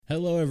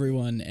Hello,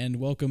 everyone,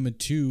 and welcome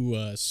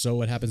to So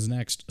What Happens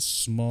Next,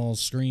 Small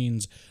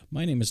Screens.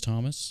 My name is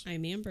Thomas.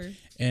 I'm Amber.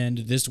 And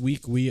this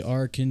week we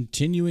are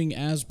continuing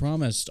as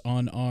promised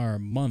on our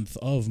month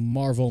of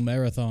Marvel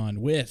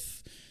Marathon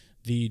with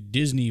the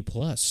Disney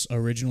Plus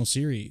original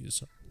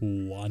series,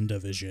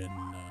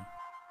 WandaVision.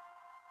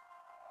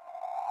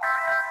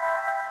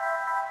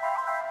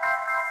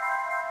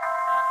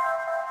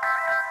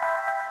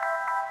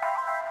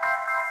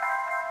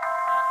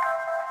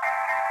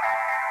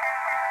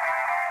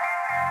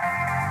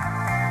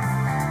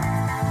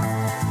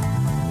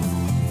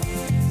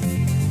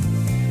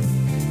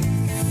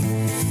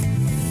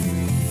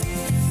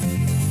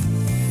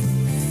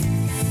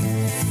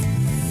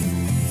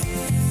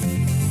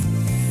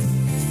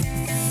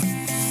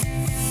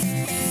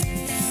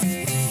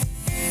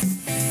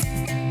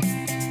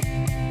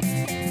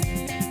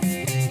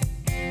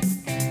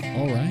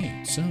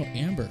 So,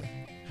 Amber,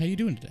 how you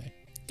doing today?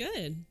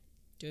 Good.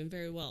 Doing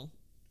very well.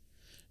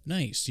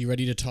 Nice. You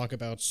ready to talk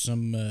about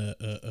some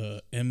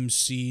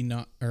MC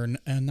not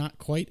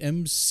quite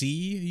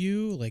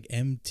MCU, like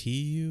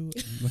MTU?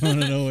 I don't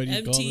know what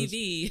you call this.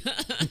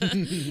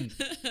 MTV.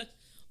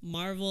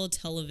 Marvel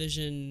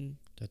Television.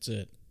 That's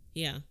it.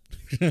 Yeah.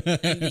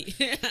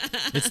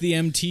 It's the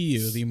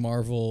MTU, the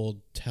Marvel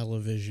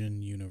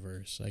Television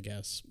Universe, I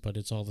guess, but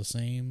it's all the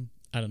same.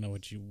 I don't know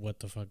what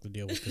the fuck the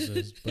deal with this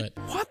is, but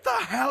what the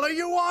hell are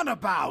you on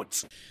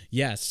about?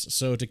 Yes,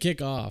 so to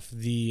kick off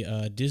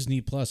the Disney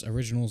Plus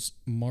Originals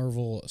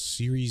Marvel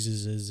series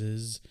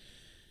is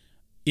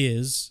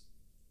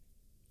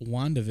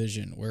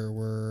WandaVision, where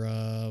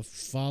we're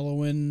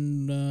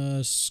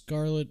following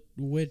Scarlet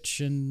Witch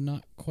and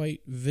not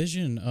quite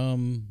Vision.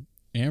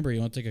 Amber,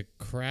 you want to take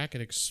a crack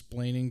at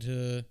explaining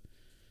to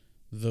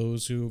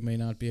those who may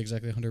not be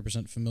exactly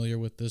 100% familiar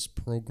with this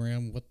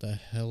program what the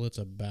hell it's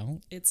about?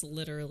 It's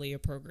literally a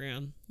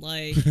program.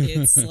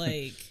 It's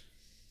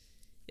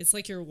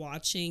like you're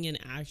watching an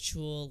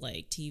actual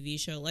TV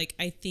show. Like,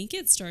 I think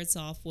it starts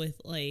off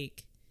with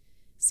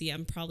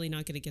I'm probably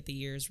not going to get the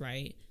years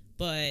right,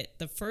 but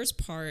the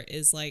first part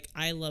is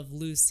I Love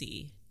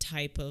Lucy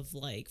type of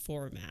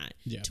format,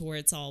 to where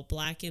it's all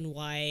black and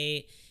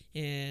white,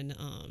 and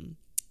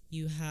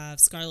you have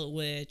Scarlet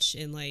Witch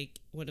in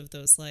one of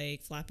those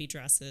flappy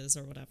dresses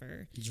or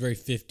whatever. It's very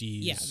 50s.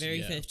 Yeah, very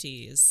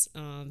 50s.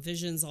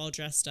 Vision's all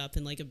dressed up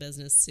in a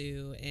business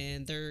suit,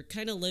 and they're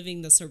kind of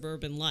living the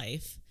suburban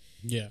life.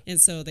 Yeah.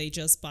 And so they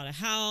just bought a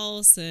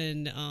house,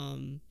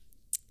 and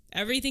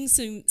everything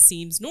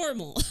seems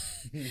normal.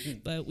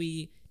 But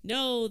we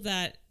know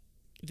that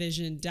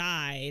Vision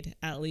died,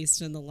 at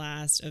least in the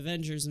last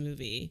Avengers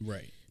movie.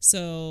 Right.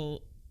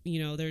 So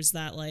there's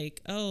that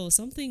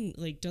something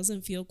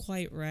doesn't feel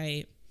quite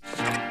right.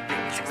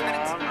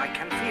 I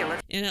can feel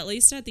it. And at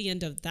least at the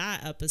end of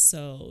that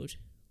episode,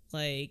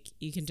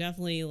 you can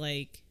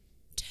definitely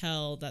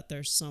tell that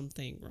there's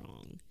something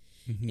wrong.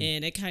 Mm-hmm.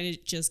 And it kind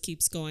of just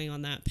keeps going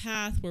on that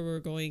path where we're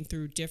going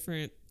through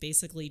different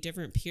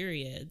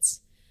periods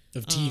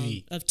of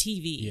TV.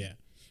 Yeah.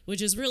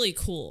 Which is really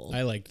cool.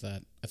 I liked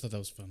that. I thought that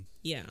was fun.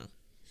 Yeah.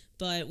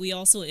 But we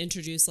also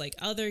introduce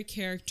other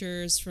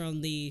characters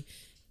from the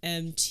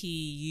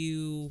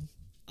MTU,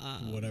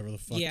 whatever the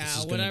fuck. Yeah, this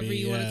is whatever be.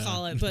 you want to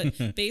call it,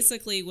 but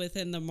basically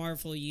within the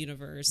Marvel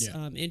universe,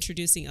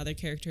 introducing other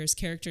characters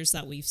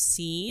that we've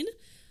seen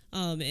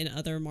in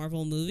other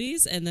Marvel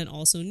movies, and then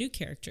also new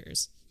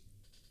characters.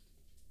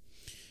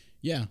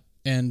 Yeah,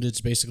 and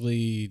it's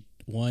basically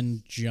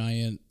one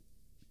giant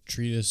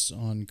treatise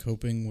on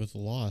coping with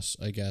loss,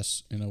 I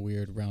guess, in a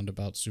weird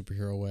roundabout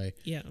superhero way.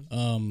 Yeah.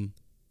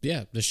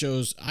 Yeah, the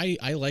shows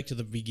I liked at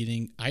the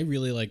beginning. I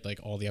really liked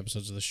all the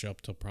episodes of the show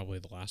up till probably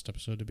the last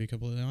episode, to be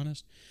completely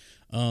honest.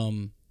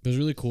 It was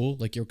really cool.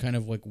 You're kind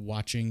of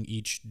watching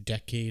each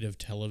decade of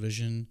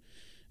television,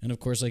 and of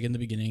course, in the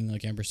beginning,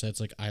 Amber said,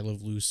 it's I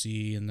Love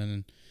Lucy, and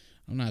then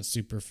I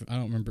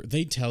don't remember.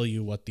 They tell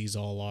you what these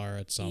all are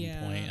at some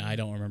point. I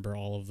don't remember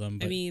all of them.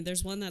 But, I mean,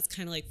 there's one that's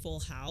kind of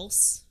Full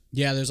House.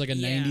 Yeah, there's a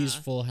 90s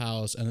Full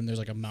House, and then there's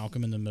a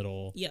Malcolm in the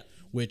Middle. Yep.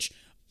 Which,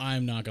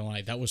 I'm not gonna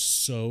lie, that was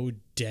so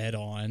dead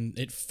on.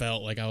 It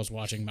felt like I was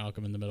watching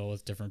Malcolm in the Middle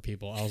with different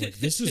people. I was like,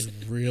 this is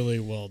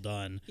really well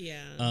done. Yeah.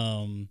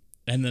 And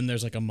then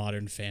there's a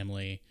Modern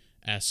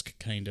Family-esque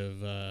kind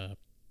of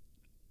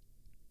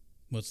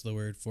what's the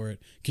word for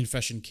it?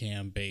 Confession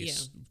cam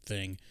based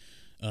thing.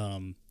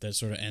 That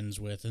sort of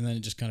ends with, and then it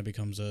just kind of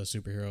becomes a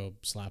superhero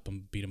slap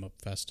 'em, beat 'em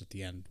up fest at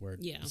the end, where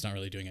it's not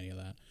really doing any of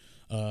that.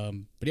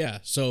 But yeah,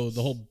 so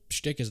the whole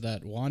shtick is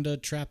that Wanda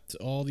trapped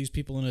all these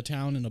people in a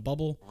town in a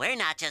bubble. We're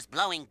not just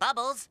blowing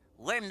bubbles,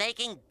 we're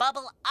making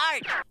bubble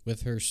art.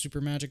 With her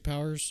super magic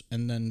powers,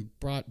 and then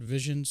brought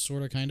Vision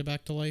sort of kind of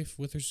back to life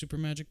with her super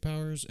magic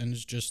powers, and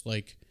is just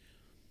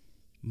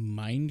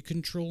mind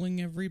controlling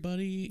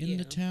everybody in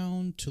the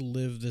town to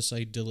live this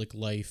idyllic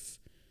life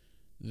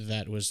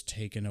that was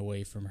taken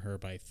away from her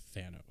by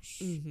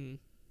Thanos. Mm-hmm.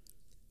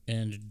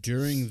 And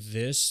during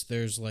this,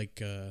 there's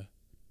a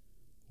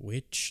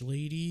witch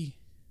lady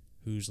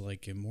who's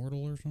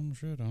immortal or some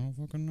shit. I don't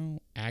fucking know.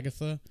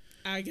 Agatha.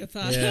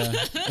 Agatha.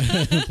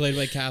 Yeah, played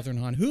by Catherine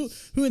Hahn, who,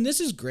 and this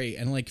is great.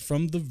 And like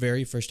from the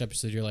very first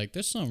episode, you're like,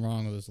 there's something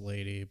wrong with this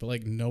lady, but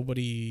like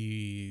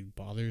nobody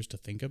bothers to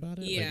think about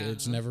it. Yeah. Like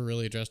it's never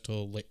really addressed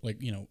till like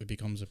it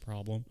becomes a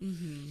problem.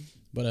 Mm-hmm.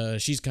 But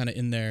she's kind of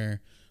in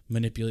there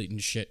manipulating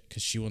shit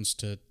because she wants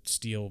to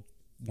steal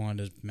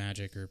Wanda's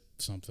magic or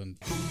something.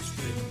 Who's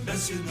been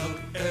messing up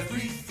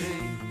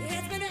everything?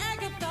 It's been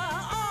Agatha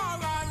all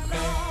along.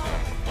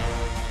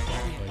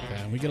 Like that.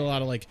 And we get a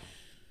lot of like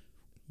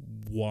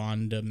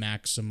Wanda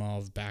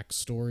Maximoff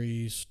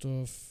backstory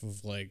stuff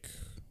of like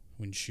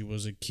when she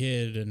was a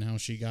kid and how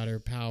she got her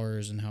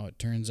powers and how it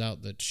turns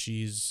out that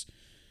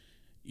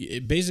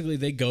basically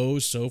they go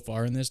so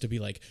far in this to be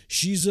like,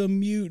 she's a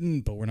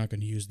mutant, but we're not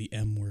going to use the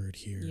M word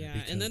here. Yeah,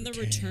 and then the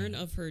return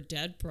of her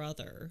dead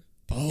brother.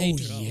 Oh,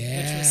 Pedro,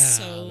 yeah.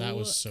 That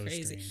was so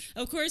crazy. strange.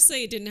 Of course,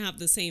 they didn't have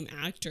the same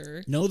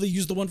actor. No, they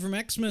used the one from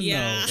X-Men,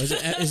 Yeah. though.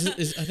 I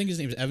think his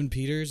name is Evan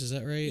Peters. Is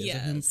that right? Is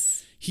that him?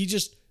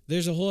 Yes.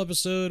 There's a whole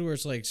episode where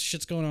it's like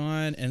shit's going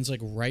on, and it's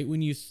like right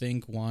when you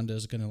think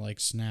Wanda's gonna like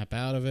snap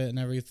out of it and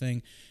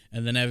everything,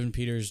 and then Evan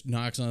Peters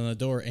knocks on the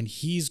door, and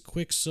he's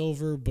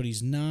Quicksilver, but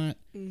he's not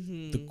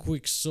the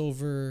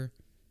Quicksilver.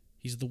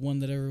 He's the one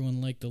that everyone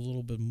liked a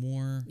little bit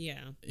more. Yeah.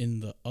 In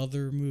the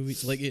other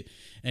movies, like it,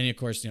 and of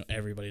course,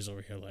 everybody's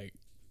over here like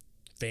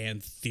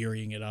fan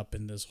theorying it up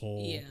in this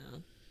whole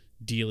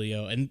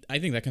dealio, and I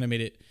think that kind of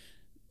made it.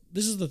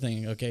 This is the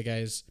thing, okay,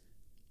 guys.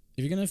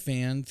 If you're gonna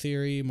fan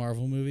theory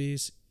Marvel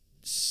movies,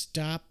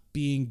 stop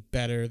being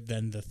better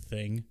than the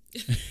Thing,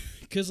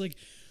 because like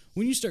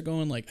when you start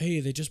going like,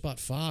 hey, they just bought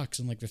Fox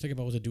and like they're thinking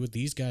about what to do with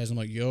these guys, I'm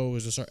like, yo,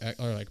 is this our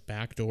like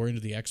back door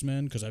into the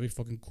X-Men? Because that'd be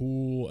fucking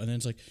cool. And then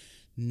it's like,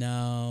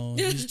 no,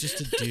 he's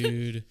just a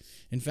dude.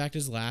 In fact,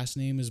 his last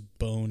name is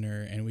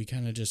Boner, and we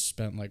kind of just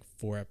spent like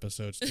 4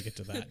 episodes to get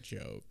to that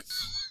joke.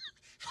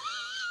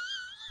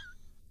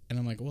 And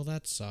I'm like, well,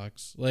 that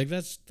sucks. Like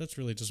that's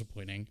really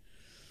disappointing.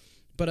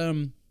 But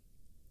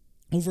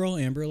overall,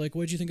 Amber, like,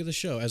 what did you think of the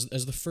show as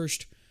the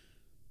first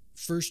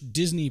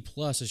Disney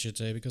Plus, I should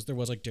say, because there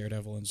was like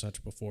Daredevil and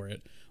such before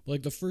it. But,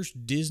 like the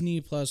first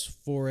Disney Plus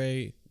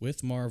foray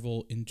with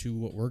Marvel into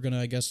what we're gonna,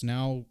 I guess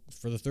now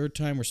for the third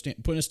time, we're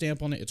putting a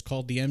stamp on it. It's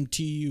called the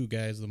MTU,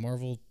 guys, the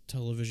Marvel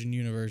Television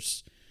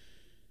Universe.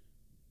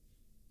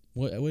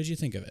 What did you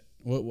think of it?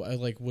 What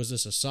like, was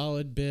this a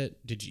solid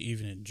bit? Did you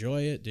even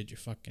enjoy it? Did you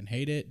fucking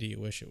hate it? Do you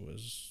wish it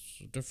was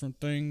a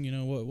different thing?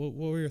 What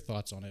were your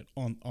thoughts on it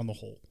on the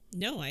whole?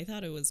 No, I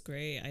thought it was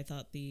great. I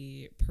thought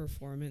the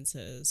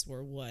performances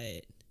were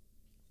what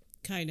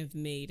kind of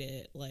made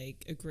it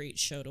like a great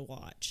show to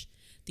watch.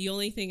 The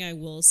only thing I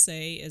will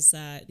say is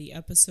that the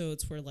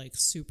episodes were like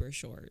super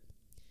short.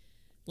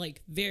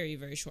 Like very,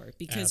 very short,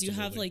 because you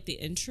have like the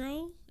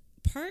intro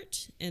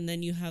part and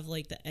then you have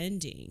like the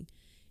ending.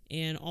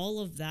 And all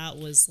of that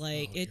was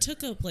like, it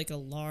took up like a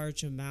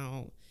large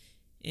amount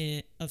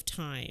of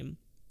time.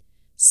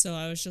 So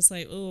I was just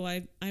like, oh,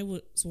 I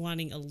was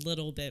wanting a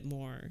little bit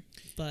more.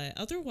 But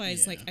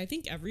otherwise, like, I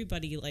think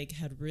everybody like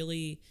had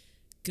really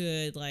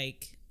good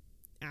like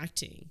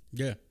acting.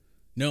 Yeah.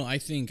 No, I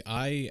think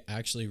I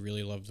actually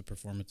really loved the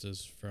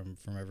performances from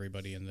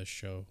everybody in this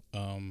show.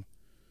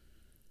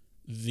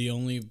 The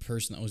only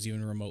person that was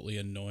even remotely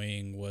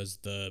annoying was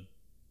the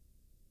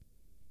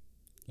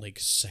like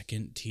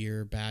second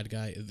tier bad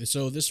guy.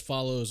 So this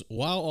follows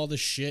while all the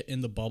shit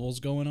in the bubble's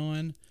going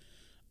on,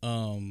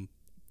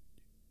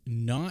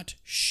 not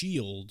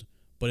SHIELD,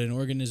 but an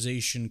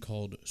organization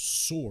called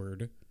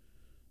SWORD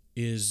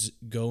is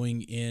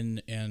going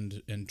in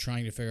and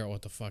trying to figure out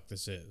what the fuck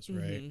this is,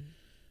 right?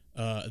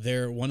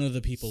 They're one of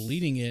the people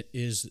leading it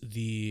is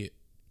the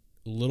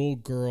little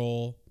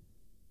girl.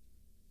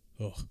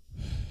 Oh,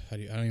 I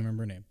don't even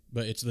remember her name,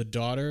 but it's the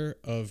daughter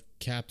of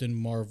Captain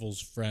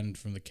Marvel's friend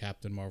from the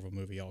Captain Marvel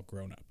movie, All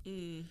Grown Up.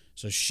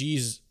 So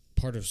she's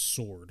part of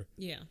SWORD.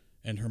 Yeah.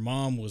 And her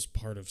mom was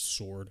part of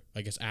SWORD,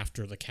 I guess,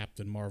 after the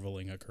Captain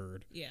Marveling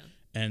occurred. Yeah.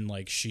 And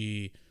like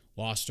she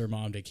lost her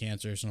mom to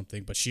cancer or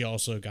something, but she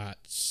also got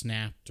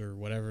snapped or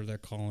whatever they're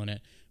calling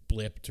it,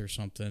 blipped or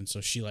something.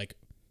 So she like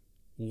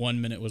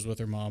 1 minute was with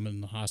her mom in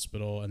the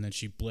hospital, and then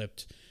she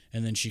blipped,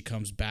 and then she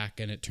comes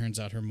back, and it turns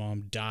out her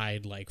mom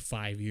died like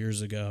 5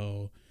 years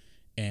ago,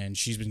 and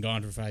she's been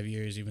gone for 5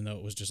 years, even though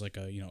it was just like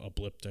a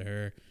blip to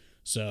her.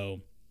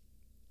 So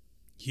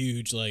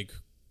huge, like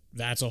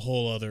that's a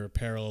whole other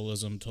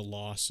parallelism to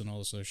Lost and all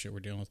this other shit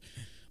we're dealing with.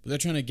 But they're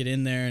trying to get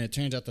in there, and it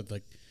turns out that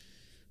like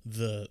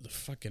the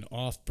fucking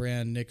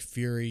off-brand Nick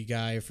Fury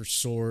guy for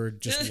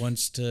SWORD just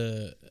wants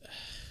to.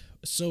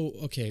 So,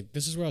 okay,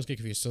 this is where I was getting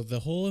confused. So the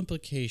whole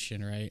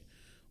implication, right,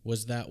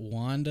 was that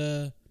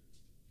Wanda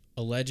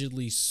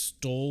allegedly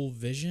stole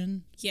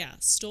Vision? Yeah,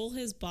 stole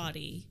his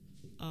body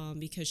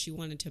because she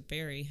wanted to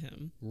bury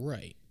him.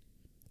 Right.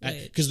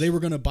 Because they were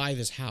going to buy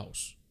this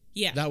house.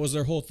 Yeah. That was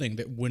their whole thing.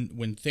 That when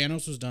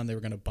Thanos was done, they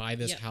were going to buy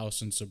this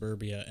house in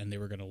suburbia, and they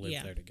were going to live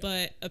there together.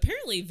 But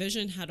apparently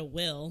Vision had a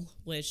will,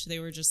 which they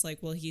were just like,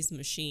 well, he's a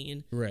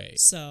machine. Right.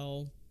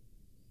 So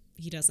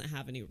he doesn't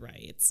have any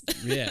rights.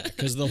 Yeah,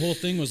 because the whole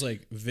thing was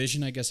like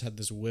Vision, I guess, had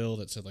this will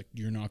that said like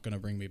you're not gonna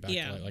bring me back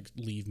Yeah. to life, like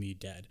leave me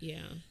dead.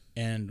 Yeah.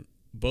 And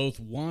both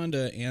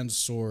Wanda and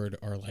Sword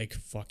are like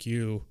fuck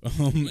you.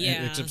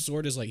 Yeah. Except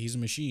Sword is like he's a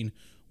machine.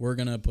 We're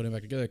gonna put him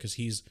back together because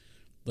he's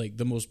like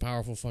the most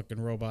powerful fucking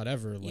robot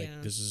ever. Like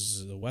Yeah. this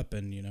is the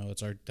weapon, you know.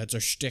 That's our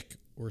shtick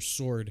or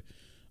Sword.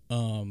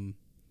 And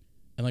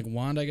like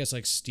Wanda, I guess,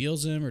 like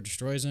steals him or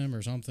destroys him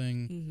or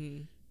something.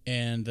 Mm-hmm.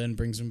 And then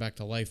brings him back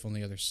to life on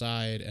the other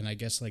side. And I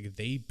guess like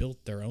they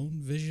built their own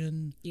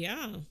Vision,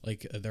 Yeah.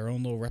 like their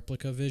own little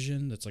replica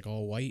Vision that's like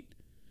all white.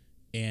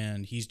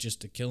 And he's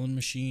just a killing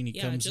machine. He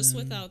Yeah, comes just in.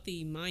 without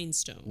the Mind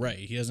Stone. Right,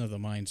 he doesn't have the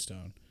Mind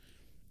Stone.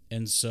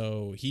 And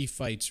so he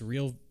fights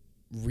real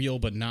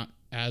but not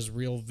as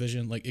real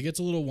Vision. Like it gets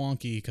a little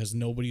wonky because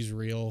nobody's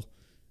real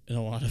in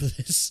a lot of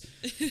this.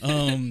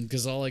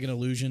 Because all like an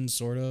illusion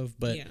sort of.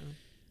 But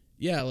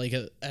yeah, like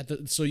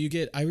so you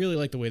get, I really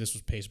like the way this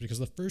was paced because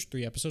the first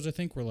 3 episodes I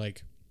think were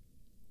like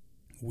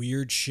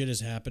weird shit is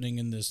happening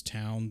in this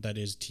town that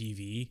is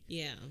TV.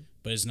 Yeah.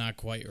 But it's not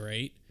quite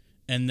right.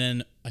 And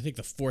then I think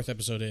the 4th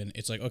episode in,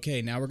 it's like,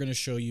 okay, now we're going to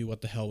show you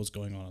what the hell was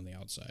going on the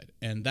outside.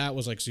 And that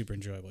was like super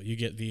enjoyable. You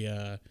get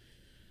the,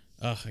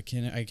 I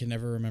can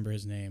never remember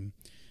his name.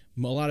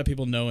 A lot of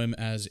people know him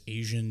as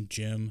Asian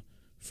Jim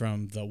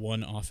from the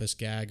one Office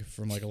gag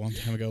from like a long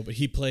time ago, but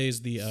he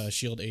plays the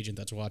S.H.I.E.L.D. agent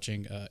that's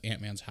watching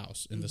Ant-Man's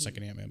house in the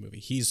second Ant-Man movie.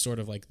 He's sort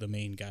of like the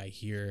main guy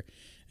here.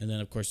 And then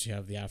of course you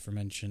have the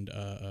aforementioned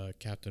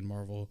Captain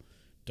Marvel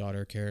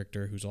daughter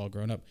character who's all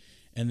grown up.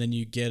 And then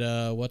you get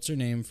what's her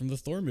name from the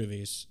Thor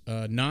movies?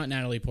 Not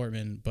Natalie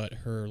Portman, but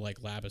her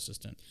like lab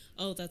assistant.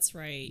 Oh, that's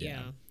right.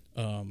 Yeah.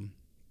 And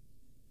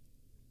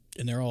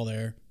they're all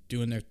there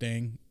doing their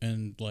thing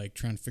and like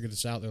trying to figure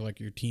this out. They're like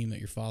your team that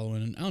you're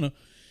following. And I don't know.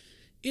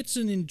 It's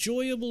an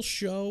enjoyable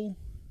show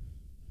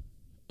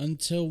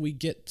until we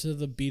get to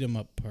the beat 'em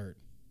up part.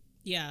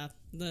 Yeah,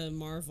 the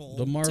Marvel.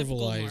 The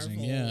typical Marvelizing,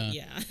 Marvel, yeah.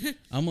 Yeah.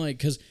 I'm like,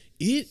 because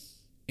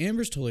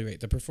Amber's totally right.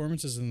 The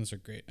performances in this are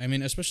great. I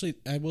mean, especially,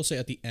 I will say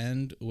at the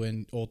end,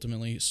 when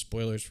ultimately,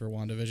 spoilers for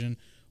WandaVision,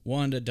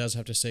 Wanda does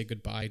have to say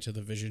goodbye to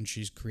the Vision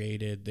she's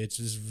created. It's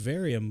just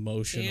very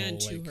emotional. And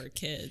to like, her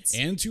kids.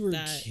 And to her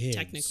that kids.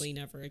 technically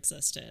never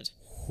existed.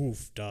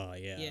 Oof, duh,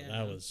 yeah.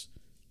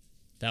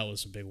 That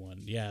was a big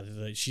one. Yeah,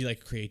 she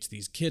like creates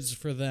these kids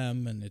for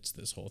them, and it's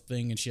this whole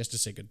thing, and she has to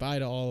say goodbye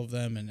to all of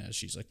them, and as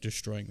she's like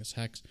destroying this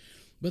hex.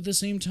 But at the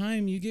same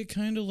time, you get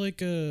kind of like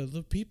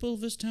the people of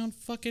this town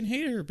fucking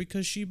hate her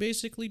because she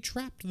basically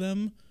trapped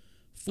them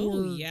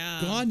for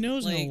God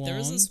knows how long. There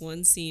was this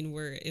one scene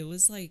where it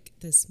was like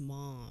this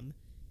mom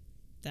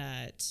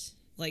that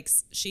like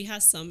she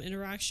has some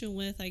interaction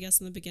with, I guess,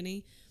 in the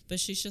beginning, but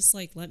she's just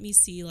like, let me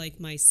see like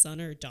my son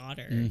or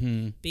daughter,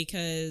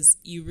 because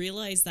you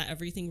realize that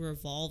everything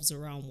revolves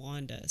around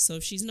Wanda. So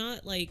if she's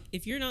not like,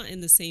 if you're not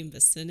in the same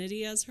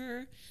vicinity as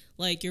her,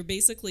 like you're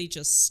basically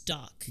just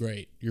stuck.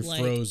 Right. You're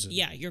like, frozen.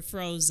 Yeah, you're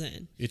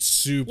frozen. It's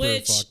super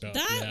fucked up.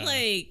 That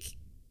like,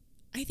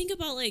 I think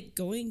about like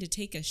going to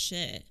take a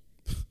shit.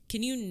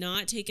 Can you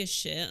not take a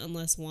shit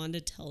unless Wanda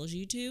tells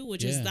you to?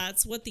 Which is,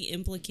 that's what the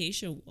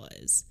implication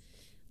was.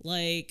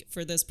 Like,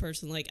 for this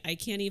person, like, I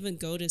can't even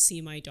go to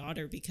see my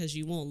daughter because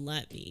you won't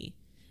let me.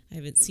 I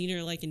haven't seen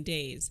her, like, in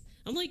days.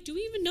 I'm like, do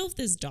we even know if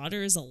this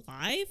daughter is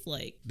alive?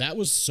 Like, that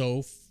was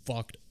so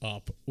fucked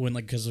up when,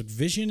 like, because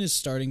Vision is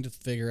starting to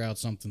figure out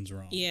something's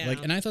wrong. Yeah.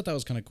 Like, and I thought that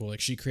was kind of cool.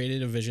 Like, she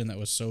created a Vision that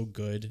was so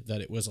good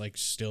that it was, like,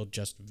 still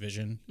just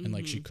Vision. And,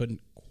 like, she couldn't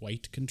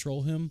quite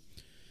control him.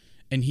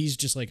 And he's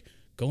just, like,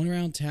 going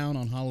around town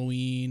on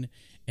Halloween,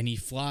 and he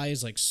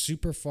flies like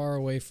super far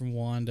away from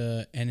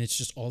Wanda, and it's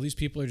just all these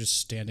people are just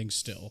standing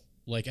still,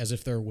 like as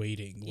if they're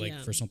waiting like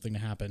for something to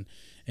happen.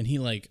 And he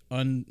like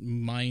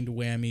mind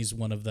whammies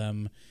one of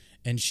them,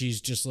 and she's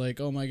just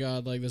like, oh my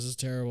god, like this is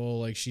terrible,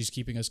 like she's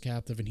keeping us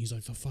captive. And he's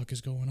like, the fuck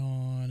is going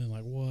on? And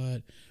like,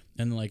 what?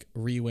 And like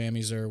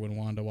re-whammies her when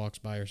Wanda walks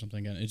by or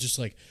something. And it's just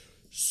like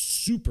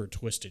super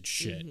twisted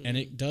shit. And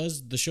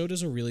the show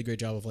does a really great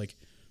job of like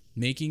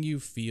making you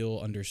feel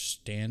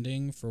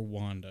understanding for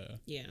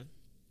Wanda. yeah.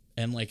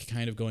 And like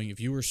kind of going,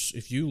 if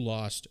you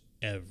lost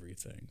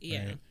everything,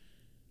 right,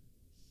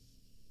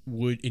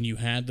 and you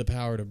had the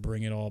power to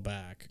bring it all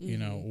back, you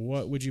know,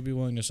 what would you be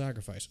willing to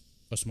sacrifice?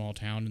 A small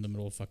town in the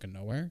middle of fucking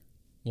nowhere?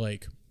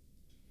 Like,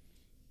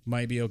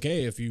 might be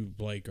okay if you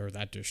like are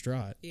that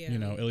distraught. You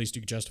know, at least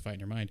you can justify it in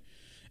your mind.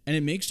 And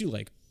it makes you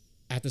like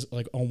at this,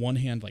 like on one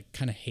hand, like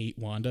kind of hate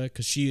Wanda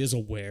because she is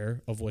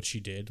aware of what she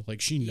did. Like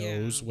she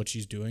knows what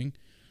she's doing.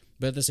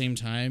 But at the same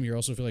time, you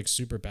also feel like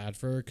super bad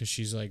for her because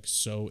she's like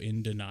so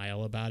in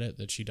denial about it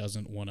that she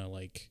doesn't want to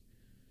like,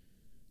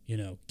 you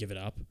know, give it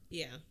up.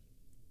 Yeah.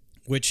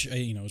 Which,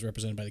 you know, is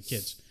represented by the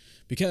kids.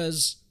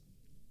 Because,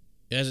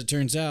 as it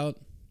turns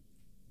out,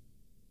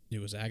 it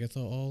was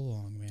Agatha all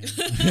along, man.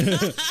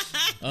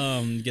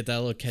 Get that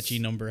little catchy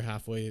number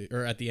halfway,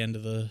 or at the end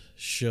of the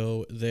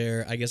show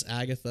there. I guess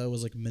Agatha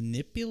was like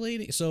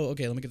manipulating. So,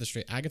 okay, let me get this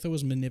straight. Agatha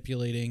was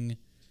manipulating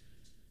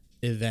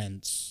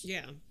events.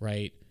 Yeah.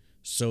 Right?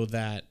 So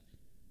that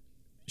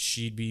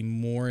she'd be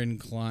more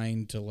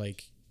inclined to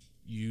like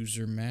use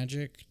her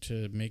magic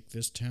to make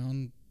this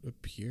town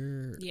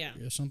appear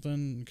or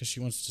something, because she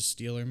wants to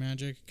steal her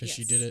magic, because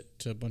she did it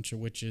to a bunch of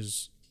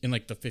witches in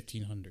like the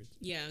 1500s.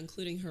 Yeah,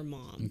 including her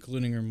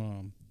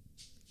mom.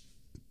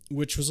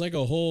 Which was like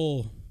a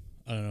whole,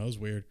 I don't know, it was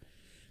weird.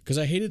 Because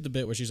I hated the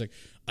bit where she's like,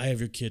 I have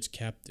your kids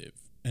captive.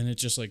 And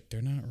it's just like,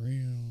 they're not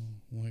real.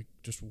 Like,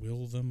 just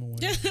will them away.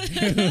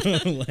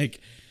 Like,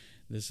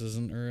 this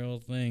isn't a real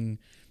thing.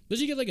 But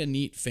you get like a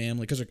neat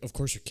family, because of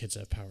course your kids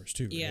have powers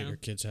too, right? Yeah. Your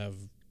kids have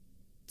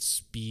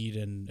speed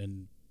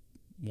and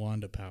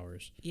Wanda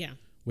powers. Yeah.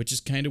 Which is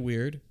kind of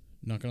weird,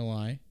 not gonna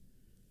lie.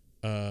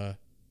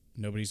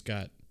 Nobody's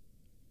got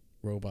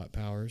robot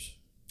powers.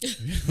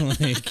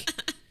 Like,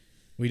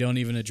 we don't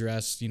even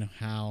address,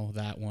 how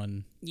that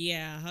one.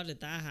 Yeah, how did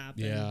that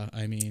happen? Yeah,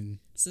 I mean,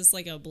 is this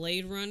like a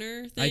Blade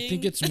Runner thing? I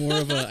think it's more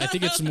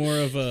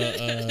of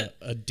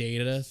a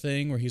Data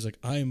thing where he's like,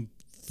 I'm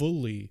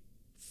fully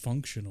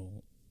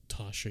functional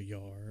Tasha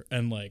Yar,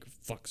 and like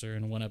fucks her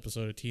in one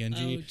episode of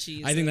TNG. Oh,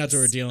 Jesus. I think that's what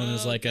we're dealing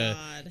is like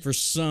God. for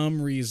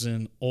some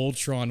reason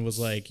Ultron was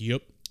like,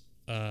 yep,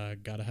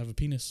 gotta have a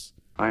penis.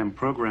 I am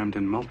programmed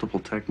in multiple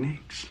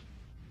techniques.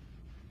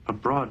 A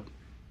broad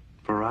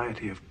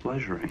variety of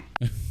pleasuring.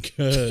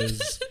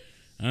 Because,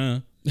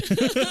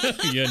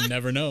 you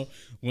never know.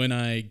 When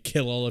I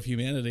kill all of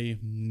humanity,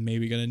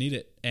 maybe gonna need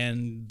it.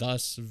 And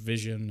thus,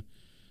 Vision,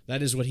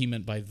 that is what he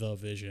meant by the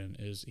Vision,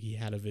 is he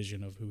had a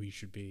vision of who he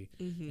should be.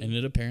 Mm-hmm. And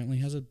it apparently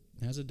has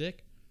a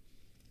dick.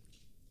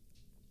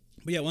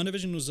 But yeah,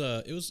 WandaVision was,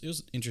 it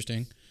was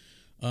interesting.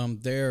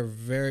 They're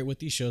with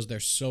these shows, they're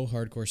so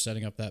hardcore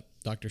setting up that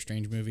Doctor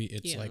Strange movie.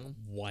 It's like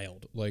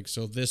wild. Like,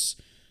 so this,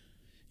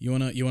 you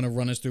wanna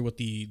run us through what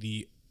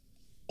the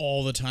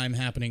all the time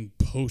happening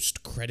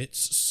post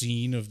credits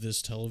scene of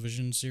this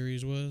television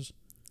series was?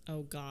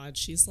 Oh God,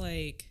 she's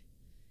like,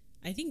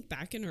 I think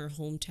back in her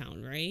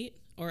hometown, right?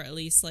 Or at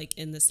least like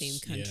in the same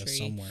country.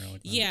 Yeah, somewhere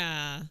like that.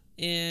 Yeah,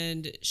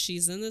 and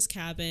she's in this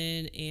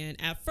cabin,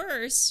 and at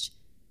first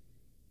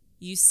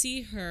you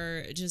see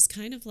her just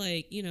kind of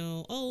like,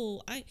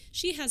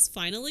 she has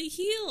finally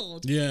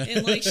healed. Yeah.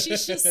 And like,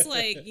 she's just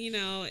like,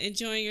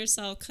 enjoying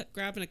herself,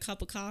 grabbing a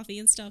cup of coffee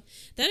and stuff.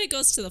 Then it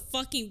goes to the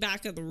fucking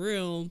back of the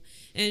room,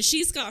 and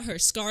she's got her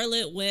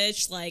Scarlet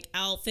Witch like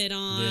outfit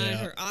on. Yeah.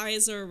 Her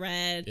eyes are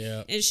red.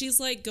 Yeah. And she's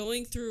like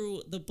going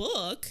through the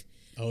book.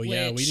 Oh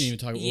yeah, we didn't even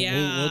talk.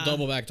 Yeah. We'll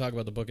double back, talk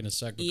about the book in a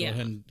sec. But go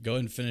ahead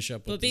and finish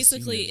up. But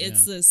basically,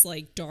 it's this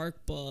like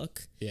dark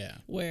book. Yeah.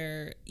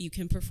 Where you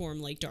can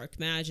perform like dark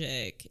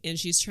magic, and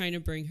she's trying to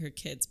bring her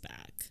kids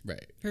back.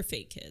 Right. Her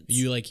fake kids.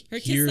 You like her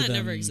hear kids that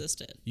them, never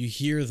existed. You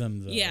hear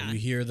them though. Yeah. You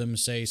hear them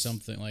say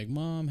something like,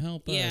 "Mom,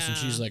 help us," Yeah. and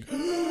she's like, and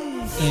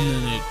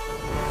then it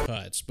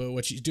cuts. But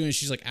what she's doing is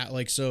she's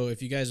like, so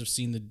if you guys have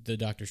seen the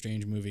Doctor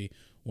Strange movie,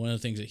 one of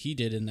the things that he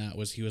did in that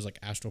was he was like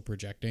astral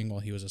projecting while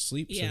he was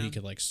asleep, so he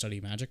could like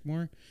study magic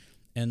more.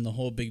 And the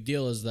whole big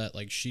deal is that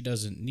like she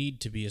doesn't need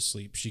to be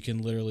asleep. She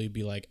can literally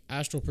be like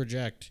astral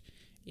project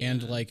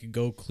and like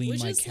go clean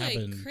my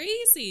cabin. Which is like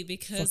crazy,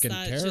 because Fucking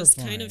that just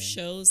kind terrifying. of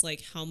shows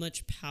like how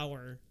much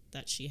power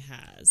that she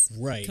has,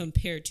 Right.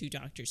 compared to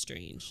Doctor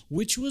Strange.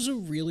 Which was a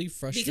really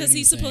frustrating Because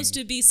he's thing. supposed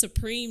to be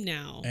supreme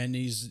now. And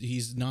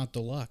he's not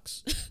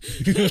deluxe.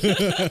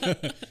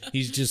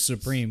 He's just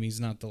supreme.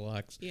 He's not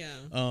deluxe. Yeah.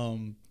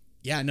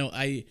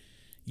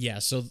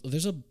 So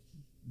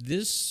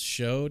this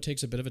show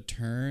takes a bit of a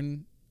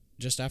turn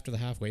just after the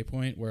halfway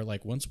point, where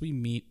like once we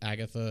meet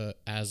Agatha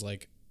as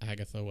like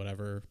Agatha,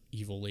 whatever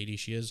evil lady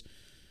she is,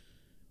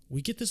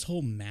 we get this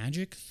whole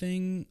magic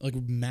thing. Like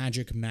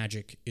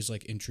magic is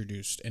like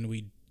introduced, and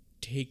we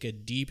take a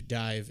deep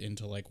dive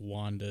into like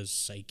Wanda's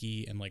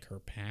psyche and like her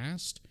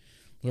past,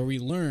 where we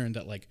learn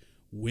that like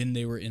when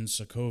they were in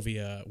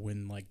Sokovia,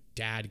 when like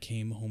Dad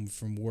came home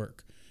from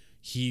work,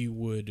 he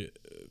would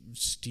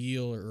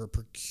steal or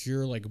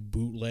procure like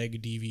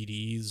bootleg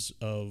DVDs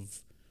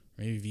of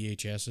maybe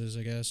VHSs,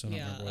 I guess. I don't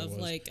remember what it was.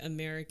 Like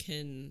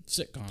American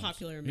sitcoms,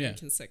 popular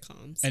American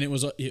sitcoms. And it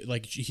was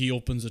like he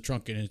opens the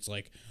trunk and it's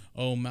like,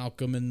 oh,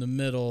 Malcolm in the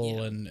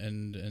Middle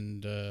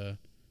and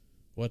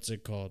what's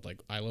it called, like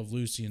I Love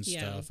Lucy and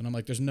stuff. And I'm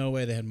like, there's no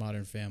way they had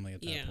Modern Family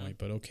at that point.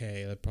 But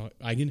okay, that probably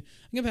I can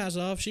pass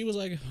it off. She was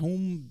like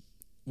home,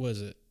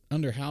 was it?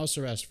 Under house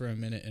arrest for a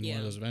minute in one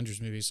of those Avengers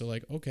movies. So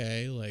like,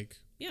 okay, like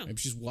maybe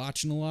she's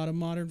watching a lot of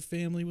Modern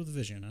Family with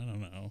Vision. I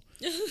don't know.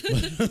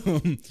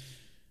 But,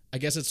 I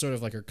guess it's sort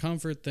of like her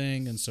comfort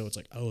thing. And so it's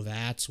like, oh,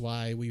 that's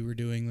why we were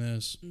doing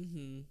this.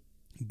 Mm-hmm.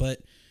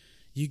 But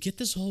you get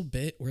this whole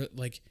bit where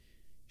like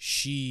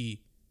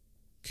she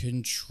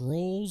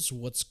controls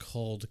what's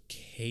called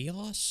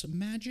chaos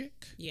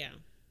magic. Yeah.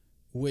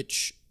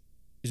 Which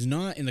is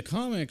not in the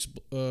comics.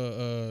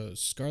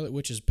 Scarlet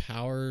Witch's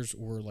powers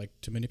were like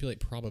to manipulate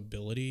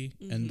probability,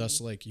 and thus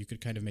like you could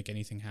kind of make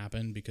anything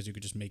happen because you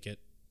could just make it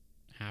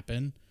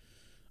happen,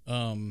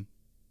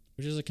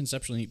 which is like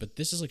conceptually neat. But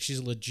this is like she's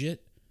a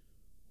legit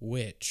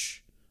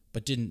witch,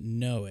 but didn't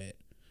know it.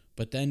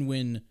 But then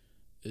when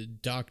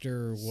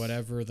Dr.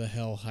 whatever the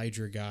hell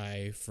Hydra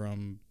guy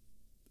from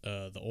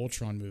the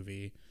Ultron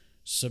movie,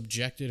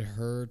 subjected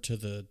her to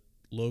the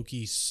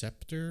Loki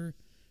scepter.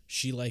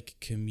 She like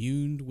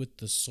communed with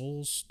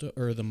the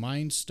or the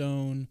Mind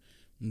Stone,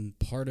 and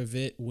part of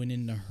it went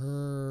into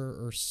her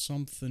or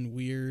something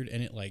weird,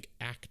 and it like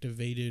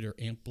activated or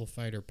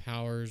amplified her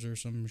powers or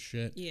some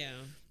shit. Yeah.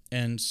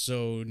 And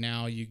so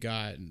now you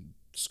got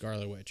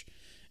Scarlet Witch,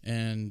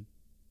 and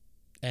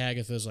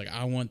Agatha's like,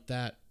 I want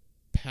that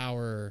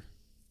power,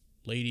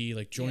 lady,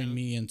 like join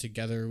me and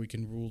together we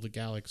can rule the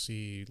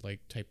galaxy, like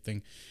type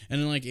thing.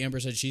 And then like Amber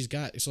said, she's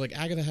got, so like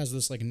Agatha has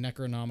this like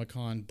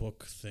Necronomicon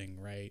book thing,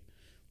 right?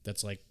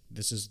 That's like,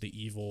 this is the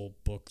evil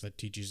book that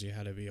teaches you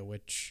how to be a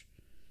witch.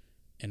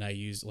 And I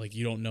use, like,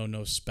 you don't know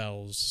no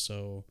spells,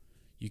 so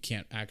you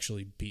can't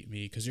actually beat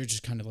me because you're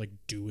just kind of like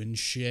doing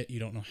shit. You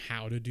don't know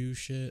how to do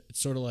shit. It's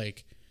sort of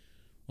like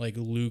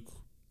Luke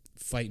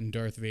fighting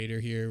Darth Vader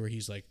here, where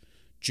he's like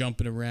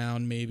jumping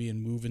around maybe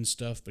and moving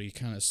stuff, but he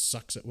kind of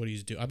sucks at what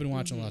he's doing. I've been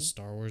watching a lot of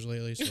Star Wars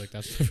lately, so like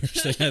that's the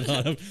first thing I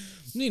thought of.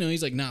 You know,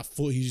 he's like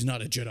he's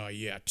not a Jedi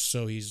yet,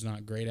 so he's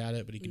not great at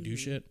it, but he can do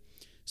shit.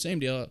 Same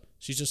deal.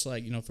 She's just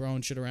like, you know,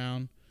 throwing shit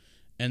around.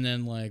 And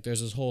then like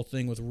there's this whole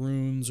thing with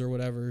runes or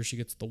whatever. She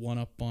gets the one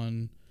up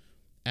on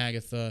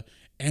Agatha.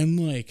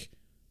 And like,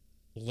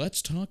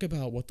 let's talk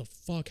about what the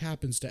fuck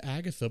happens to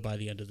Agatha by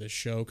the end of this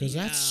show, because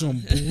that's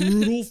some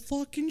brutal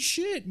fucking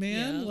shit,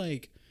 man. Yeah.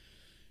 Like,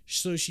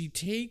 so she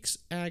takes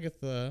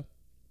Agatha,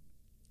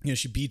 you know,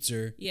 she beats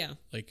her,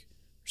 like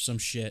some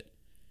shit,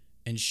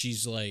 and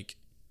she's like,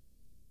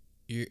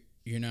 you're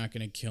not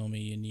gonna kill me,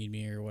 you need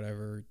me or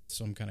whatever,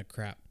 some kind of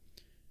crap.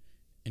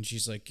 And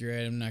she's like, you're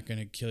right, I'm not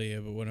gonna kill you,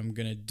 but what I'm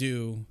gonna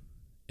do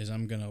is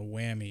I'm gonna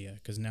whammy you,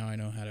 because now I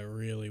know how to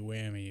really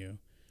whammy you.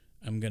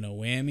 I'm gonna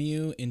whammy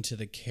you into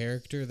the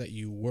character that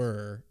you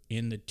were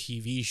in the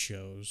TV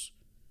shows,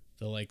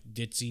 the like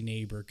ditzy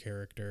neighbor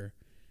character,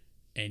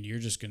 and you're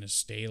just gonna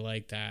stay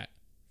like that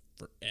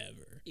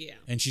forever. Yeah.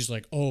 And she's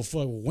like, oh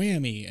fuck,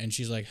 whammy. And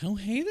she's like, oh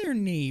hey there,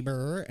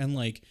 neighbor, and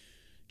like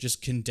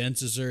just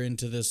condenses her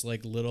into this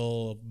like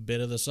little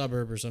bit of the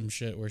suburb or some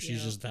shit where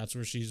she's just, that's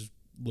where she's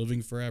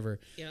living forever.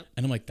 Yep.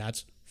 And I'm like,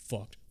 that's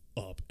fucked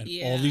up, and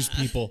all these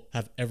people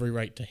have every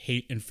right to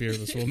hate and fear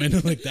this woman.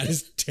 Like, that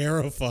is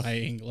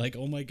terrifying. Like,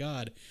 oh my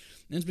god.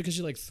 And it's because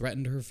she like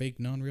threatened her fake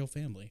non-real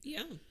family.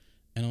 Yeah.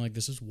 And I'm like,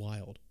 this is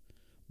wild.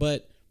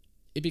 But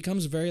it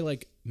becomes very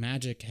like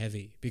magic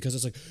heavy, because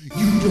it's like, you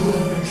don't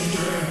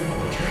understand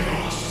what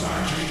chaos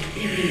magic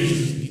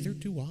is. Neither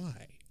do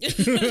I.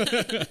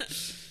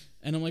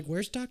 And I'm like,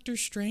 where's Doctor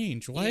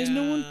Strange? Why is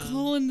no one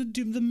calling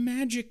the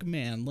magic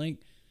man? Like,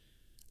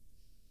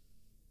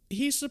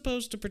 he's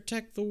supposed to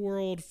protect the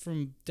world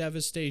from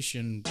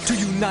devastation. To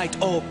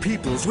unite all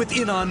peoples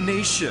within our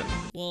nation.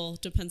 Well,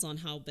 depends on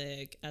how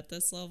big at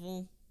this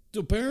level.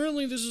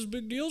 Apparently this is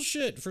big deal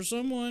shit for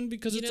someone,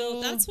 because You it's know,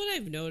 all... that's what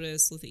I've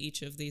noticed with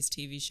each of these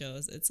TV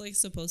shows. It's like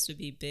supposed to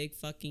be big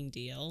fucking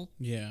deal.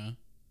 Yeah.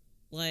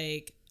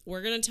 Like,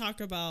 we're going to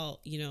talk about,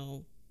 you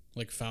know...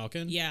 Like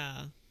Falcon?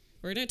 Yeah.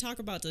 We're going to talk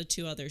about the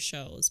 2 other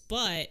shows,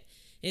 but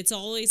it's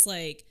always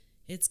like,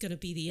 it's going to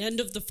be the end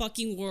of the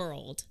fucking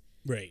world.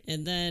 Right.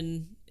 And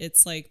then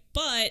it's like,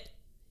 but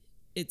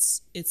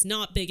it's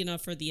not big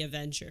enough for the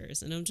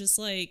Avengers. And I'm just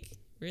like,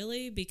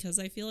 really? Because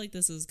I feel like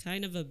this is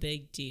kind of a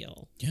big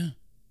deal. Yeah.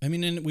 I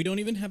mean, and we don't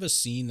even have a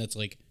scene that's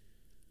like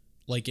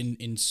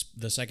in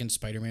the second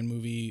Spider-Man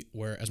movie,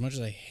 where as much as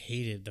I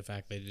hated the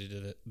fact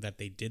that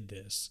they did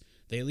this,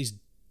 they at least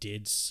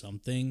did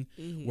something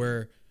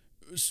where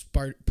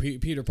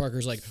Peter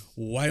Parker's like,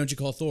 why don't you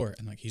call Thor?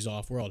 And like, he's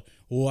off-world.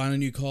 Why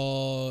don't you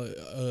call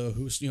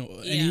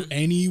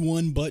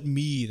anyone but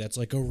me that's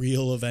like a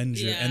real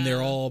Avenger? Yeah. And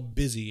they're all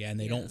busy, and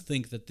they don't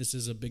think that this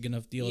is a big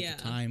enough deal at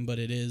the time, but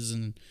it is.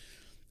 And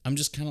I'm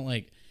just kind of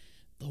like,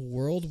 the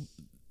world...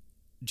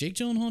 Jake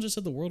Gyllenhaal just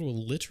said the world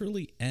will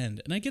literally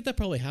end. And I get that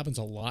probably happens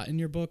a lot in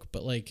your book,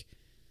 but like,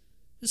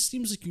 this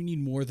seems like you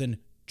need more than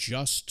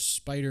just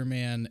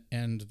Spider-Man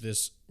and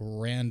this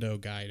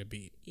rando guy to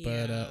beat.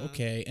 Yeah. But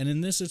okay. And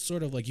in this, it's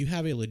sort of like you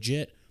have a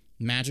legit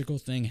magical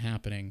thing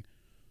happening.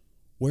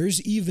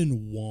 Where's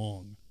even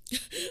Wong?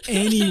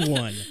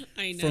 Anyone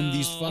I know. from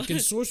these fucking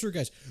sorcerer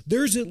guys?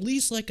 There's at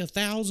least like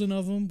 1,000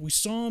 of them. We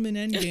saw them in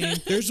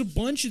Endgame. There's a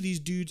bunch of these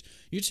dudes.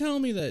 You're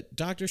telling me that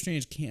Doctor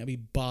Strange can't be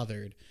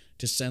bothered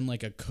to send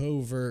like a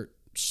covert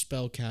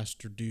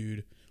spellcaster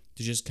dude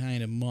to just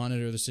kind of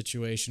monitor the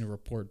situation and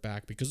report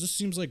back, because this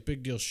seems like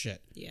big deal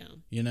shit. Yeah.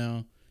 You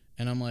know?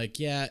 And I'm like,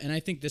 yeah, and I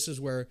think this is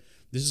where,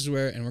 and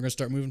we're going to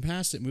start moving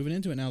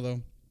into it now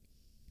though,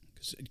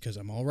 because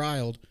I'm all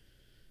riled.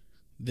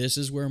 This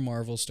is where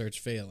Marvel starts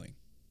failing,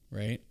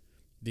 right?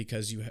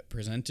 Because you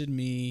presented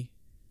me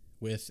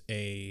with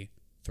a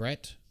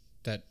threat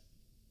that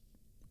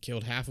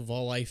killed half of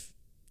all life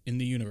in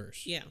the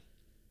universe. Yeah.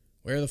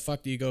 Where the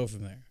fuck do you go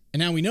from there? And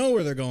now we know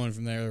where they're going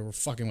from there. We're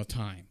fucking with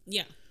time.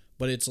 Yeah.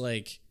 But it's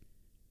like,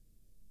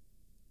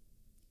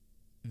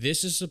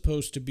 this is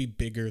supposed to be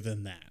bigger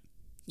than that.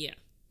 Yeah.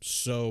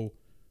 So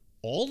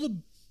all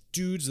the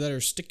dudes that are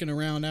sticking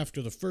around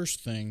after the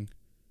first thing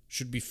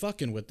should be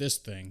fucking with this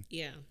thing.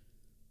 Yeah.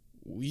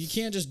 you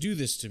can't just do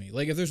this to me.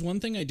 Like, if there's one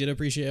thing I did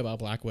appreciate about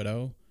Black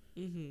Widow,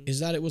 is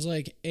that it was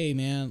like, hey,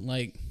 man,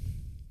 like,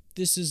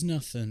 this is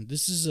nothing.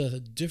 This is a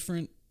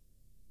different,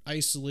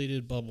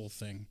 isolated bubble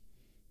thing.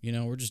 You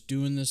know, we're just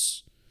doing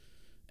this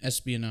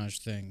espionage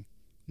thing.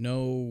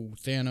 No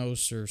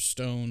Thanos or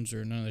stones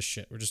or none of this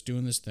shit. We're just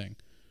doing this thing.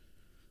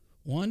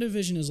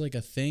 WandaVision is like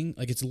a thing.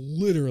 Like, it's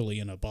literally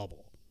in a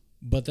bubble.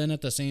 But then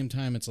at the same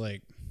time, it's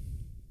like,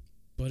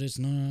 but it's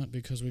not,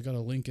 because we got to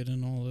link it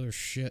in all other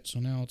shit. So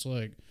now it's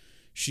like,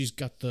 she's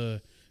got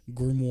the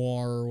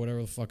grimoire or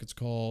whatever the fuck it's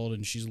called,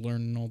 and she's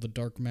learning all the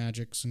dark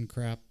magics and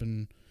crap,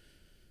 and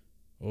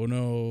oh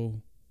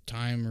no,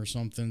 time or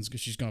something's, because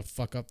she's gonna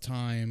fuck up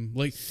time.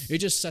 Like, it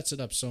just sets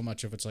it up so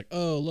much. If it's like,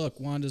 oh look,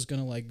 Wanda's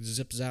gonna like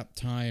zip zap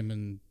time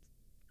and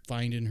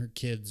finding her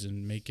kids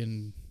and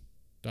making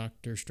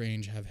Doctor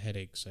Strange have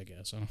headaches, I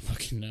guess. I don't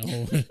fucking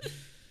know.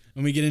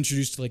 And we get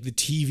introduced to like the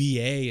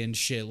TVA and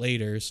shit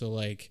later, so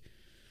like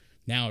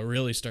now it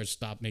really starts to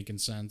stop making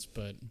sense.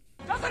 But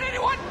Doesn't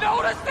anyone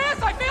notice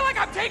this? I feel like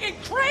I'm taking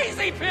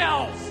crazy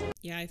pills!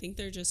 Yeah, I think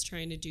they're just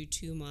trying to do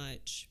too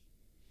much,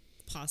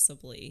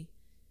 possibly,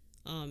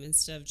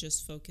 instead of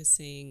just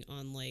focusing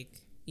on,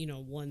 like, you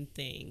know, one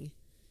thing.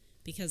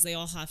 Because they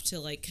all have to,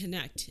 like,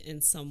 connect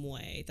in some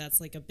way. That's,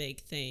 like, a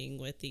big thing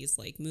with these,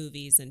 like,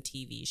 movies and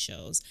TV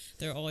shows.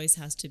 There always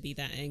has to be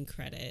that end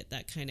credit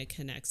that kind of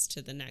connects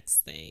to the next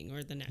thing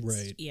or the next,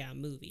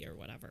 movie or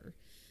whatever.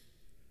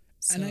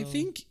 So, and I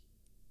think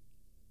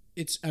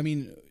it's, I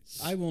mean,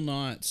 I will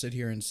not sit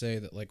here and say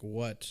that, like,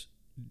 what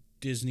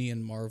Disney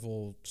and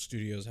Marvel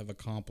Studios have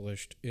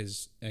accomplished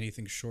is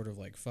anything short of,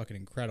 like, fucking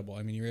incredible.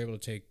 I mean, you're able to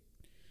take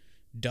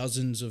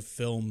dozens of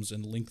films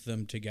and link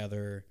them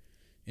together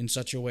in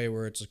such a way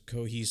where it's a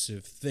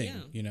cohesive thing,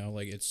 you know,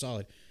 like, it's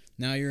solid.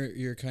 Now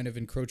you're kind of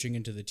encroaching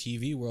into the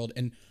TV world,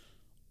 and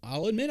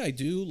I'll admit I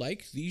do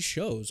like these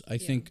shows. I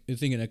think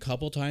in a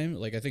couple times,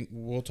 like, I think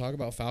we'll talk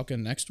about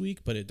Falcon next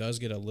week, but it does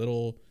get a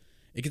little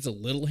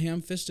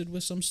ham-fisted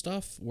with some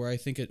stuff where I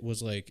think it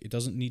was like,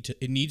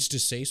 it needs to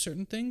say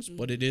certain things,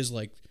 but it is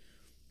like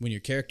when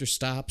your character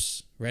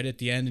stops right at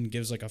the end and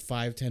gives like a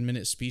 5-10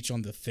 minute speech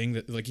on the thing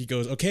that, like, he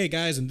goes, okay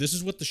guys, and this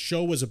is what the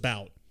show was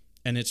about,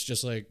 and it's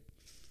just like,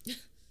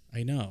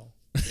 I know.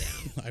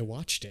 I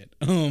watched it.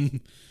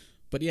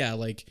 But yeah,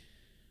 like,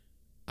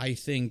 I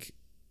think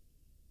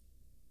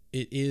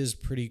it is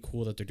pretty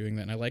cool that they're doing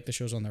that, and I like the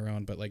shows on their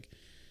own, but like,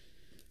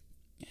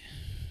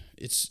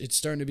 it's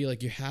starting to be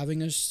like, you're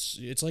having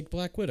it's like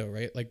Black Widow,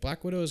 right? Like,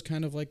 Black Widow is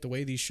kind of like the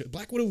way these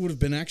Black Widow would have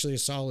been actually a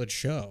solid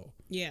show.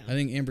 Yeah. I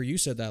think, Amber, you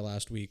said that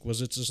last week, it's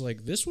just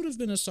like, this would have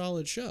been a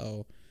solid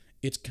show.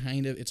 It's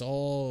it's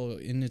all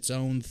in its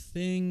own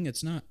thing.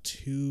 It's not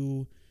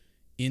too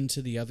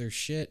into the other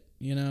shit,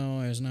 you know,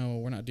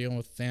 we're not dealing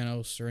with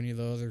Thanos or any of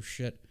the other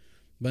shit.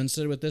 But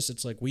instead with this,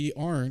 it's like, we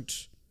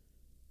aren't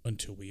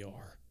until we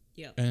are.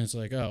 Yeah. And it's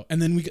like, oh, and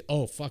then we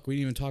didn't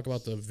even talk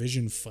about the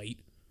Vision fight.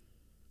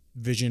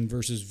 Vision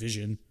versus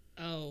Vision.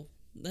 Oh.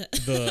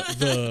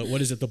 the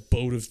what is it, the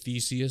boat of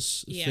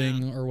Theseus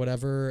thing or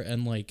whatever,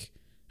 and like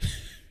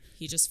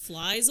he just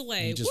flies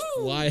away. He just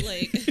flies.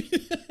 Like,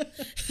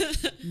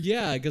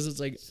 yeah, because it's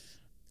like,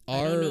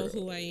 I don't know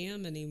who I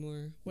am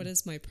anymore. What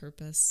is my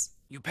purpose?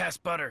 You pass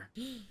butter.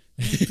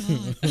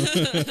 Oh,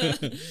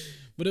 God.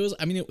 But it was,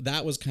 I mean,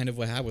 that was kind of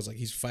what happened. Was like,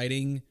 he's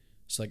fighting.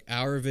 It's like,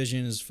 our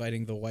Vision is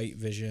fighting the White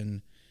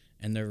Vision,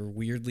 and they're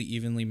weirdly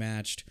evenly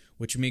matched,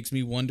 which makes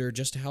me wonder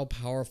just how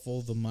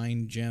powerful the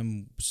Mind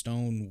Gem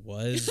Stone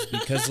was,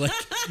 because like,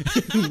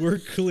 we're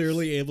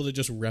clearly able to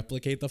just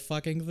replicate the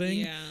fucking thing.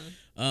 Yeah.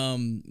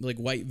 Like,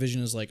 White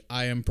Vision is like,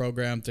 I am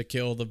programmed to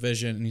kill the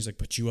Vision, and he's like,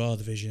 but you are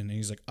the Vision, and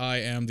he's like, I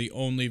am the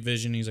only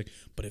Vision, and he's like,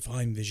 but if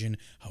I'm Vision,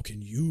 how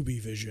can you be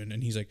Vision?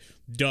 And he's like,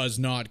 does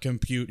not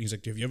compute. And he's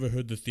like, have you ever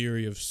heard the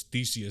theory of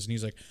Theseus? And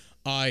he's like,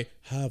 I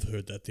have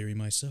heard that theory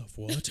myself.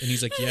 What? And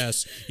he's like,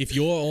 yes, if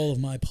you're all of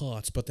my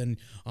parts, but then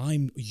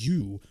I'm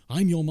your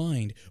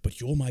mind, but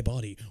you're my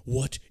body,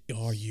 what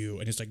are you?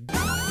 And it's like,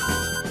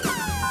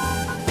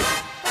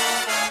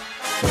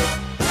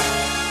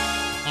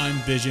 I'm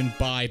Vision,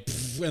 bye,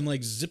 and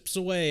like zips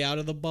away out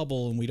of the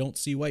bubble, and we don't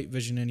see White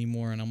Vision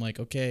anymore. And I'm like,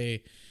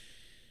 okay,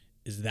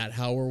 is that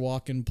how we're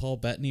walking Paul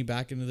Bettany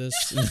back into this?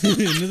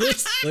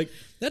 Like,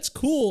 that's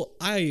cool.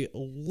 I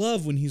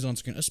love when he's on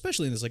screen,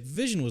 especially in this. Like,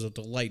 Vision was a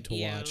delight to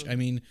watch. I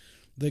mean,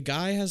 the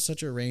guy has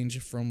such a range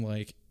from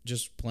like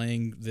just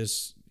playing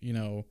this, you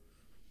know,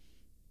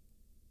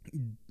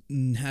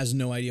 has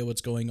no idea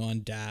what's going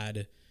on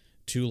dad,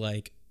 to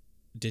like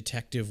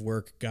detective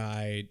work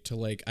guy, to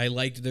like,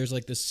 there's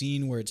like the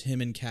scene where it's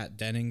him and Kat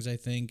Dennings, I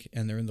think,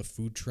 and they're in the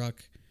food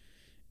truck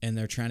and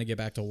they're trying to get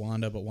back to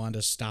Wanda, but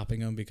Wanda's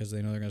stopping him because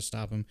they know they're going to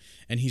stop him,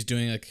 and he's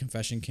doing a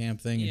confession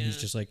camp thing, and he's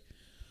just like,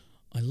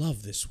 I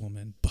love this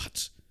woman,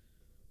 but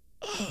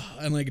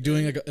and like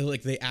doing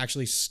like they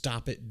actually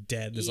stop it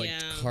dead, this like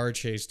car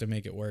chase to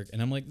make it work.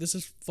 And I'm like, this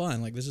is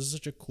fun, like, this is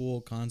such a cool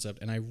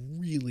concept, and I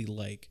really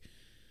like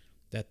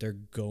that they're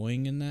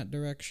going in that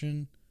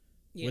direction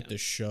with the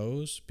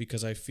shows,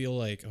 because I feel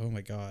like, oh my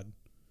god,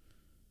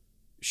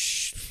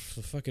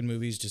 the fucking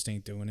movies just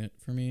ain't doing it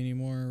for me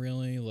anymore,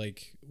 really.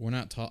 Like, we're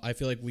not I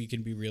feel like we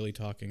can be really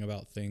talking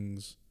about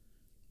things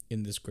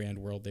in this grand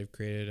world they've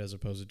created as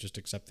opposed to just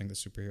accepting that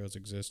superheroes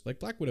exist. Like,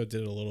 Black Widow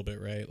did it a little bit,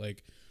 right?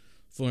 Like,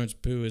 Florence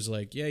Pugh is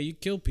like, yeah, you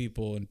kill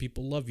people and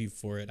people love you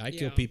for it. I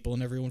kill people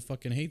and everyone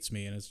fucking hates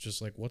me. And it's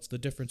just like, what's the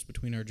difference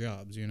between our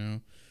jobs, you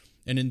know?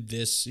 And in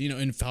this, you know,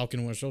 in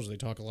Falcon and Winter Soldier, they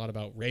talk a lot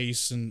about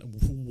race and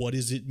what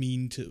does it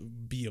mean to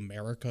be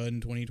America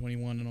in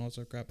 2021 and all that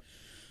sort of crap.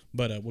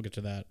 But we'll get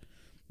to that.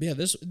 But yeah,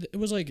 it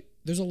was like,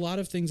 there's a lot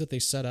of things that they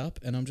set up,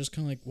 and I'm just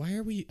kind of like, why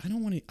are we,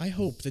 I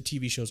hope the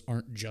TV shows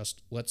aren't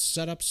just, let's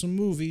set up some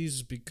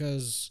movies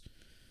because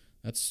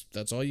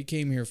that's all you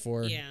came here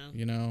for. Yeah.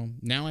 You know,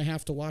 now I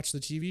have to watch the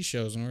TV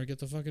shows in order to get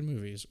the fucking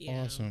movies.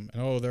 Yeah. Awesome.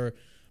 And they're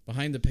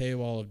behind the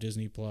paywall of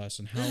Disney Plus,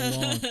 and how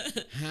long,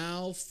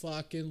 how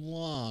fucking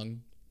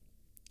long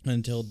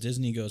until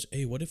Disney goes,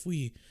 hey, what if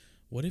we,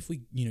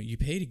 you know, you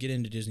pay to get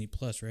into Disney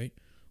Plus, right?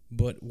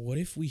 But what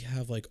if we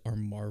have like our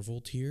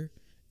Marvel tier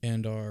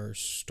and our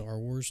Star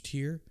Wars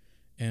tier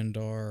and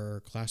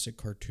our classic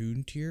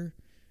cartoon tier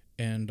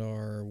and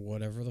our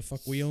whatever the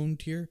fuck we own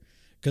tier?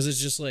 Because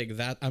it's just like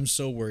that. I'm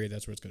so worried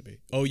that's what it's going to be.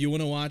 Oh, you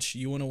want to watch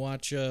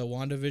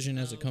WandaVision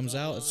as it comes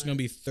out? It's going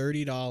to be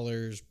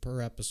 $30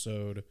 per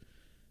episode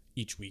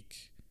each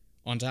week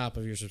on top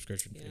of your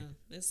subscription fee.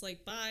 Yeah. It's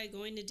like, bye,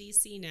 going to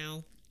DC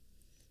now.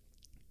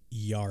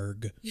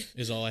 Yarg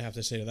is all I have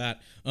to say to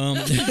that.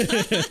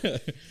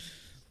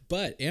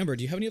 But Amber,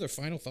 do you have any other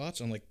final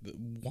thoughts on like the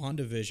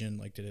WandaVision?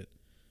 Like, did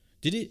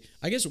it?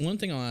 I guess one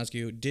thing I'll ask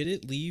you: did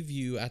it leave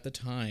you at the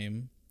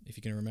time, if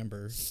you can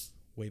remember,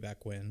 way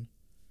back when?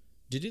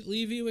 Did it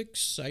leave you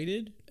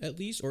excited at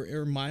least,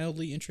 or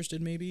mildly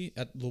interested, maybe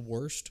at the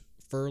worst,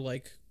 for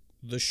like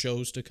the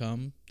shows to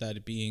come?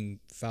 That being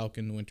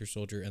Falcon, Winter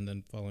Soldier, and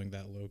then following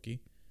that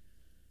Loki.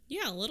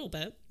 Yeah, a little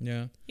bit.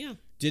 Yeah. Yeah.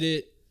 Did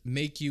it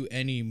make you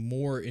any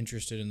more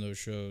interested in those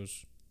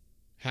shows?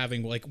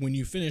 Having, like, when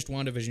you finished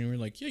WandaVision, you were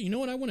like, yeah, you know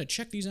what? I want to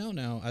check these out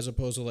now, as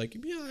opposed to, like,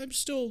 yeah, I'm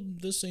still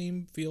the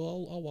same feel.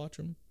 I'll watch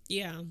them.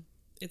 Yeah.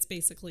 It's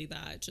basically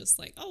that. Just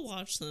like, I'll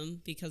watch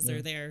them because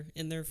they're there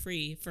and they're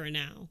free for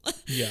now.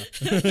 Yeah.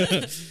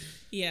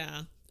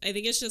 Yeah. I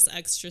think it's just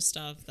extra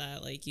stuff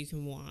that, like, you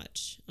can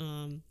watch.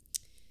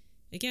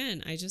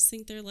 Again, I just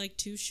think they're, like,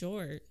 too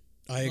short.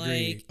 I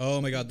agree. Like,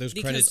 oh, my God. Those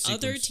credits because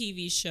other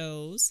TV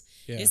shows,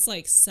 it's,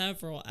 like,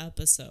 several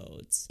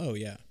episodes. Oh,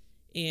 yeah.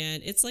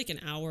 And it's like an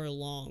hour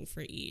long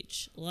for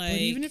each. Like, but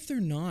even if they're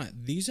not,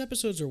 these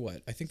episodes are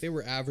what? I think they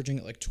were averaging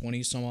at like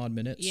 20 some odd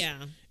minutes. Yeah.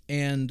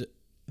 And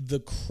the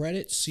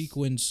credit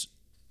sequence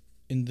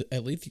in the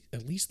at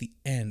least the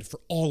end for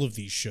all of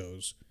these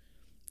shows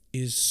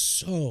is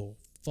so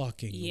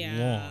fucking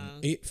long.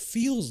 It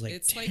feels like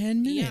it's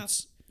 10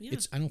 minutes. Yeah.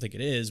 I don't think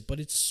it is, but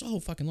it's so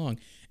fucking long.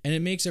 And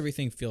it makes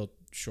everything feel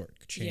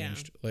changed. Yeah,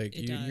 like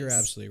you're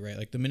absolutely right.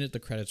 Like the minute the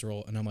credits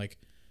roll and I'm like,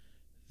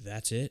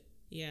 that's it.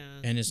 Yeah.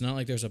 And it's not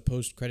like there's a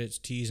post-credits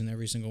tease in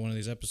every single one of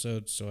these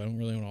episodes, so I don't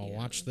really want to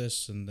watch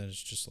this. And then it's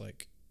just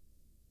like,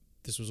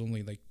 this was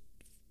only like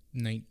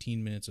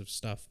 19 minutes of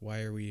stuff.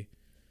 Why are we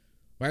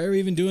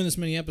even doing this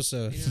many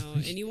episodes? You know,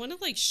 and you want to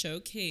like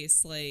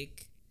showcase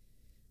like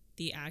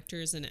the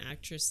actors and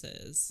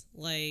actresses,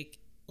 like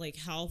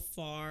how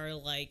far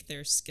like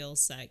their skill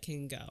set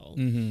can go.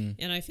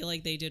 Mm-hmm. And I feel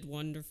like they did a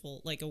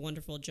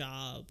wonderful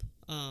job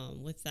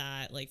with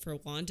that, like for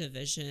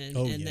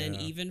WandaVision, then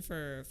even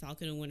for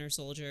Falcon and Winter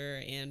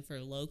Soldier and for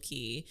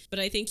Loki. But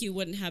I think you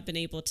wouldn't have been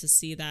able to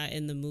see that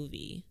in the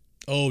movie.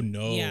 Oh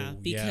no. Yeah,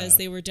 because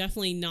they were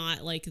definitely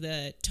not like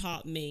the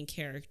top main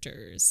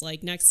characters,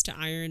 like next to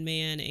Iron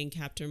Man and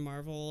Captain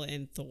Marvel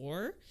and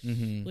Thor,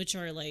 which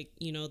are like,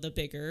 you know, the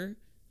bigger,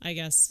 I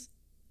guess,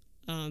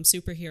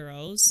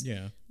 superheroes.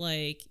 Yeah.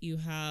 Like you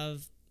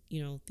have,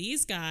 you know,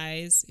 these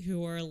guys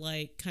who are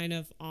like kind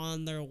of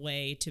on their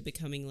way to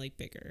becoming like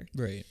bigger.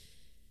 Right.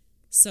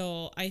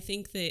 So I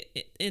think that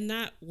in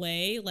that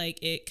way, like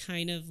it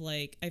kind of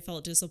like I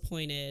felt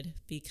disappointed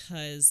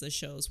because the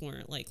shows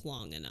weren't like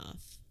long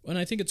enough. And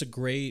I think it's a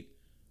great,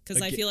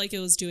 because I feel like it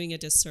was doing a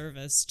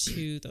disservice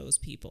to those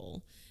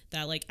people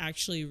that like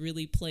actually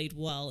really played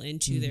well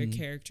into their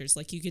characters.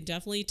 Like you could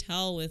definitely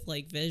tell with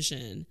like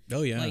Vision.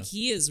 Oh yeah. Like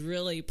he is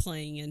really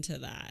playing into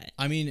that.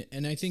 I mean,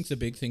 and I think the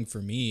big thing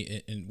for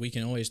me, and we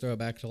can always throw it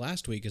back to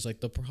last week, is like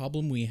the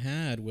problem we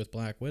had with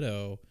Black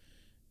Widow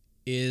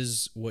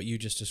is what you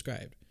just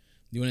described.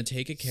 You want to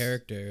take a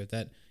character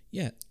that,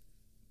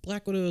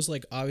 Black Widow is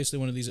like obviously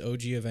one of these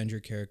OG Avenger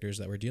characters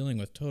that we're dealing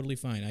with. Totally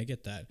fine. I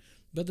get that.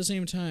 But at the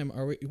same time,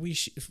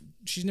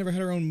 she's never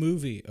had her own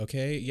movie,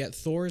 okay? Yet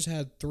Thor's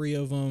had 3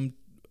 of them.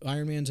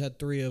 Iron Man's had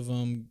 3 of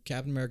them.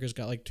 Captain America's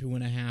got like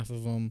 2.5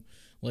 of them.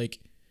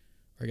 Like,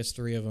 or I guess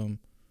 3 of them.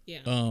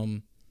 Yeah.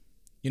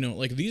 You know,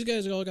 like these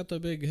guys all got the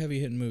big heavy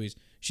hitting movies.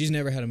 She's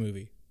never had a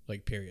movie,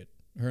 like period.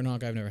 Her and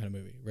Hawkeye have never had a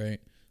movie, right?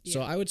 Yeah.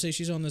 So I would say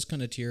she's on this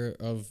kind of tier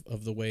of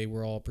the way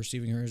we're all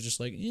perceiving her as just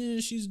like,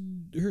 she's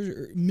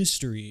her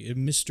mystery.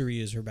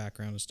 Mystery is her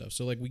background and stuff.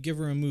 So like we give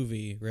her a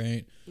movie,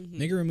 right? Mm-hmm.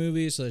 Make her a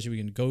movie so that we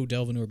can go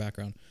delve into her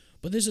background.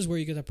 But this is where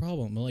you get that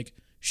problem. Like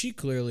she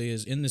clearly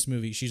is in this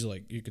movie. She's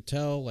like, you could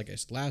tell, like I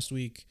said last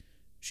week,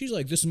 she's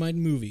like, this is my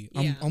movie.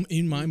 I'm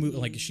in my movie.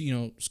 Like, she, you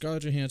know,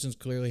 Scarlett Johansson's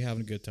clearly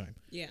having a good time.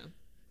 Yeah.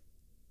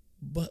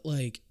 But,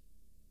 like,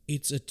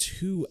 it's a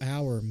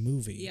 2-hour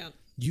movie. Yeah.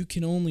 You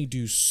can only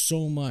do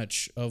so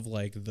much of,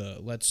 like,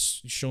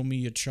 let's show me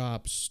your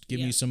chops, give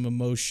me some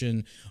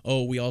emotion.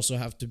 Oh, we also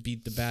have to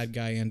beat the bad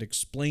guy and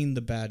explain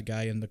the bad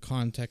guy in the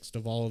context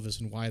of all of this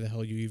and why the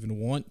hell you even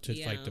want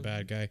to fight the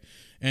bad guy.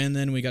 And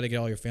then we got to get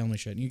all your family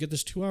shit. And you get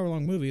this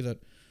 2-hour-long movie that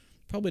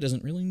probably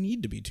doesn't really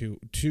need to be two.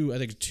 I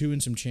think 2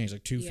 and some change,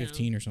 like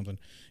 2:15 or something.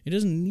 It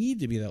doesn't need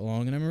to be that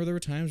long. And I remember there were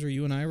times where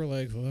you and I were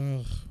like,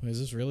 "Oh, is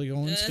this really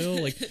going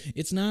still?" Like,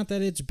 it's not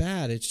that it's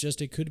bad. It's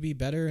just it could be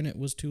better, and it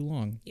was too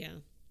long. Yeah.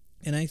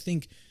 And I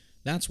think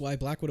that's why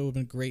Black Widow would have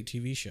been a great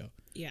TV show.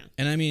 Yeah.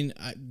 And I mean,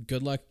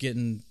 good luck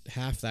getting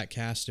half that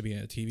cast to be in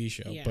a TV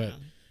show. Yeah. But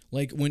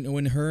like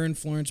when her and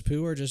Florence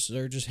Pugh are just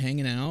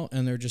hanging out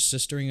and they're just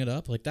sistering it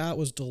up, like that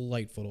was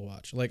delightful to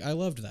watch. Like I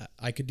loved that.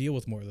 I could deal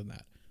with more of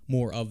that.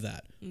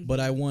 Mm-hmm. But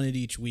I want it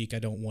each week. I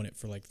don't want it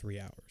for like 3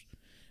 hours.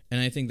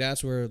 And I think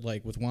that's where,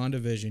 like with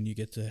WandaVision, you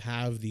get to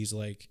have these,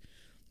 like,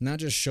 not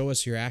just show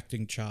us your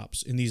acting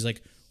chops in these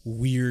like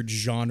weird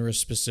genre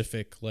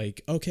specific,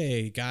 like,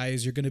 okay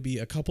guys, you're gonna be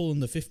a couple in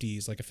the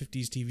 50s, like a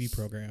 50s TV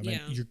program, and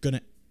you're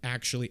gonna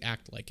actually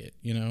act like it,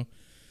 you know.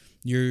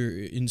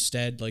 You're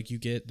instead, like, you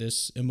get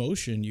this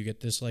emotion, you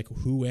get this like,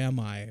 who am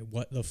I,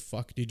 what the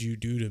fuck did you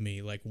do to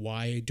me, like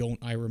why don't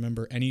I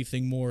remember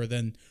anything more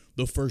than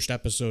the first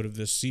episode of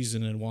this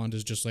season? And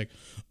Wanda's just like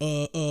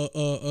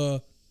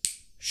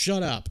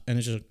shut up, and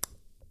it's just,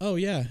 oh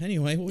yeah,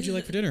 anyway, what would you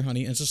like for dinner,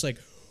 honey? And it's just like,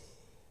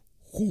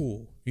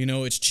 ooh, you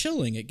know, it's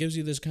chilling. It gives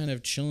you this kind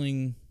of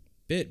chilling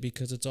bit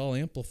because it's all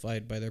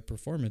amplified by their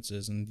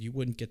performances, and you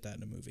wouldn't get that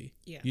in a movie.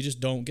 Yeah. You just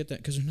don't get that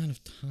because there's not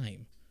enough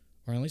time.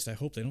 Or at least I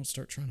hope they don't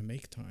start trying to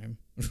make time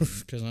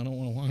because I don't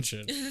want to watch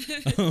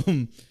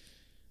it.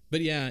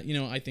 But yeah, you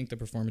know, I think the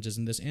performances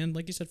in this, and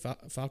like you said,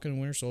 Falcon and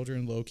Winter Soldier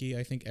and Loki,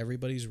 I think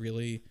everybody's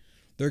really,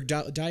 they're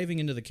diving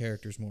into the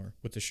characters more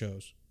with the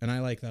shows. And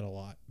I like that a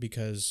lot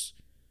because...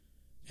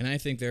 And I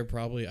think they're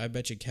probably, I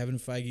bet you Kevin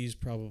Feige's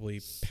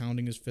probably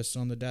pounding his fists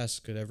on the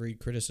desk at every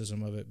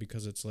criticism of it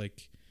because it's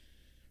like,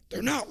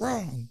 they're not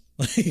wrong.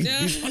 Like,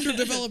 these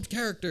underdeveloped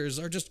characters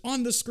are just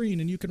on the screen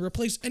and you can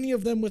replace any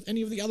of them with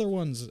any of the other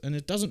ones and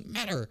it doesn't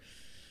matter.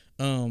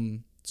 So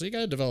you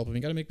got to develop them.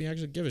 You got to make me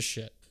actually give a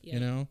shit, you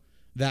know?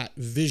 That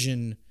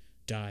vision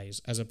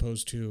dies as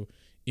opposed to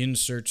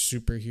insert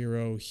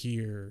superhero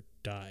here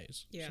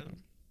dies. Yeah. So.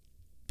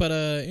 But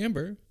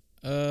Amber,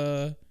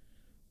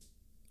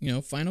 you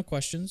know, final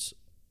questions.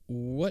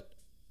 What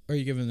are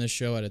you giving this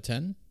show out of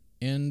 10?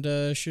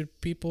 And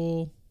should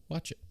people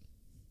watch it?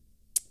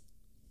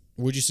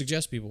 Would you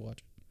suggest people watch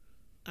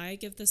it? I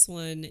give this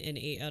one an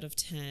 8 out of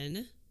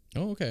 10.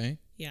 Oh, okay.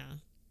 Yeah.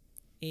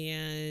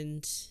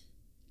 And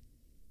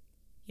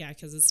yeah,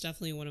 because it's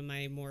definitely one of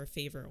my more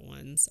favorite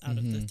ones out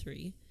of the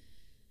 3.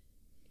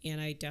 And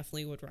I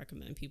definitely would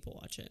recommend people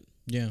watch it.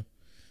 Yeah.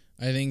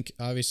 I think,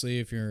 obviously,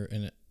 if you're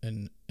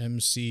an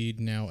MC,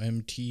 now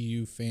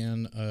MTU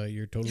fan,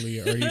 you're totally,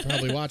 or you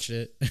probably watched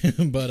it.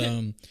 But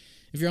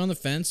if you're on the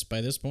fence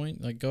by this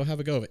point, like, go have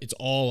a go of it. It's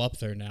all up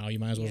there now. You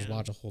might as well just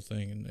watch a whole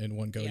thing in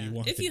one go. Yeah. You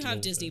want if you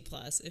have Disney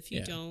Plus. If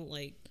you don't,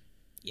 like,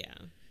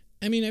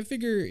 I mean, I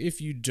figure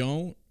if you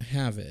don't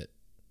have it,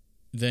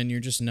 then you're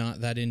just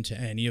not that into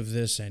any of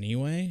this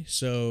anyway,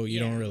 so you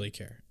don't really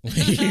care.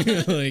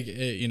 Like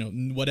you know,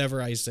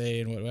 whatever I say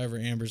and whatever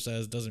Amber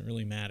says doesn't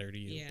really matter to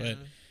you. Yeah. But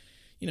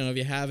you know, if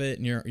you have it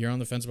and you're on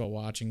the fence about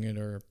watching it,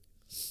 or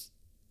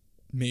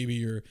maybe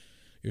your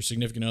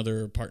significant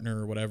other or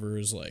partner or whatever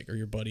is like, or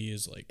your buddy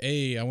is like,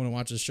 hey, I want to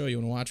watch this show, you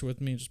want to watch it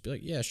with me? Just be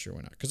like, yeah, sure,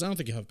 why not? Because I don't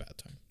think you'll have a bad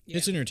time. Yeah.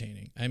 It's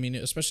entertaining. I mean,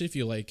 especially if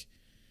you like,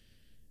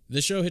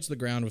 this show hits the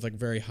ground with like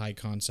very high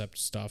concept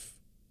stuff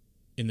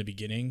in the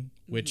beginning,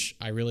 which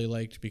I really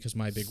liked because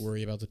my big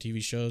worry about the TV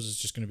shows is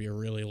just going to be a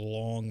really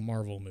long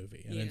Marvel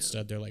movie. And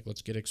instead they're like,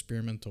 let's get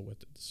experimental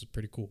with it. This is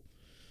pretty cool.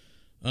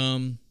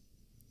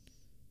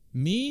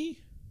 Me,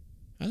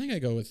 I think I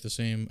go with the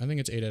same. I think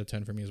it's 8 out of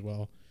 10 for me as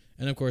well.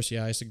 And of course,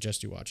 I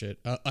suggest you watch it.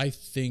 I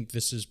think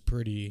this is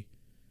pretty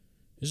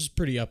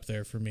up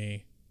there for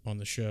me on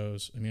the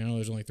shows. I mean, I know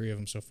there's only 3 of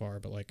them so far,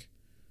 but like,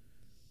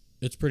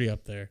 it's pretty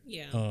up there.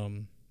 Yeah.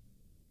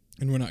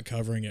 And we're not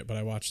covering it, but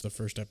I watched the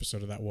first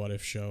episode of that What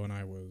If show, and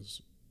I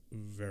was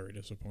very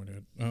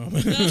disappointed.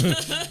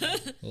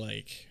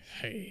 Like,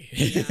 hey.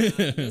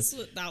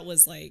 That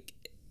was like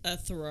a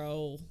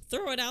throw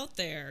it out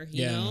there,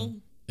 you know?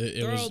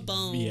 It was, a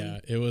bone. Yeah,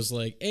 it was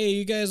like, hey,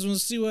 you guys want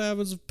to see what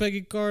happens if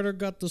Peggy Carter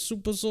got the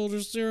super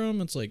soldier serum?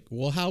 It's like,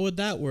 well, how would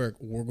that work?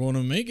 We're going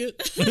to make it.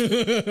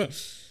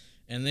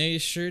 And they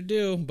sure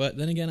do. But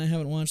then again, I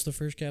haven't watched the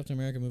first Captain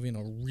America movie in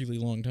a really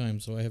long time,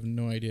 so I have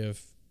no idea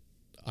if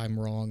I'm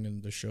wrong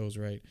and the show's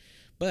right.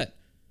 But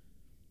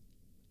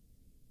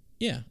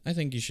yeah, I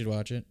think you should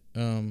watch it.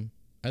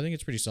 I think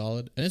it's pretty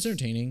solid and it's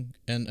entertaining,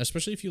 and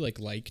especially if you like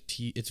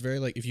it's very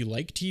like, if you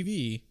like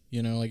TV,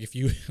 you know, like if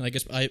you like,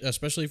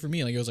 especially for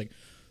me, like it was like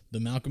the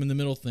Malcolm in the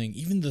Middle thing,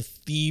 even the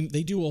theme,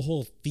 they do a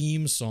whole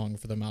theme song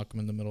for the Malcolm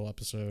in the Middle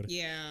episode.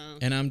 Yeah.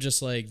 And I'm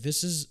just like,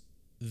 this is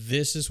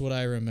what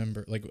I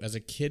remember. Like, as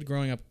a kid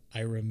growing up, I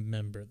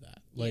remember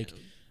that. Like,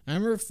 I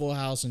remember Full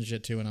House and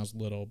shit too when I was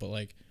little, but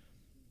like,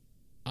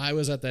 I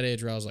was at that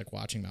age where I was like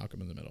watching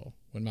Malcolm in the Middle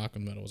when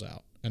Malcolm in the Middle was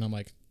out. And I'm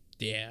like,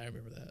 yeah, I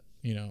remember that.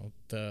 You know,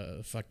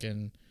 the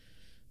fucking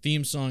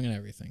theme song and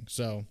everything.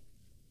 So,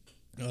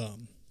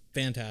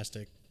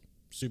 fantastic.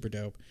 Super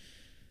dope.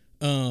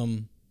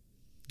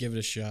 Give it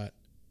a shot.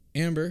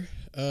 Amber,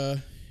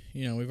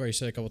 you know, we've already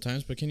said it a couple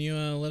times, but can you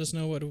let us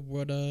know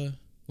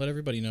let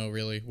everybody know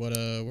really what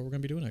we're gonna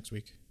be doing next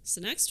week?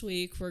 So next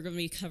week we're gonna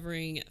be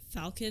covering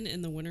Falcon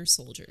and the Winter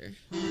Soldier.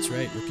 That's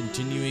right. We're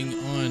continuing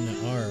on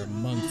our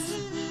month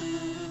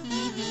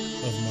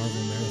of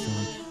Marvel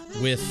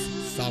Marathon with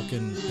Falcon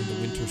and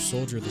the Winter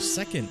Soldier, the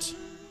second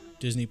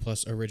Disney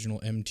Plus original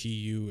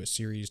MTU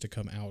series to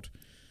come out.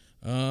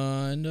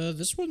 And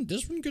this one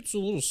gets a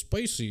little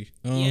spicy.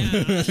 There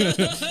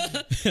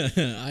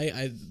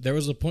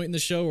was a point in the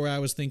show where I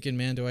was thinking,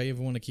 man, do I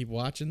even want to keep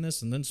watching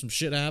this? And then some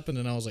shit happened,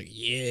 and I was like,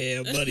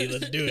 yeah, buddy,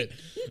 let's do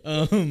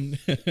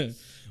it.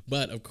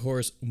 But of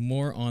course,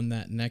 more on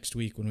that next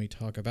week when we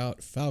talk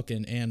about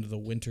Falcon and the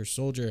Winter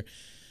Soldier.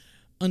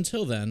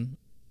 Until then,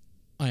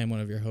 I am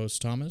one of your hosts,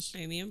 Thomas.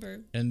 I'm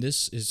Amber. And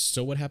this is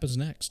So What Happens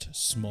Next,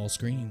 Small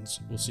Screens.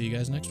 We'll see you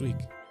guys next week.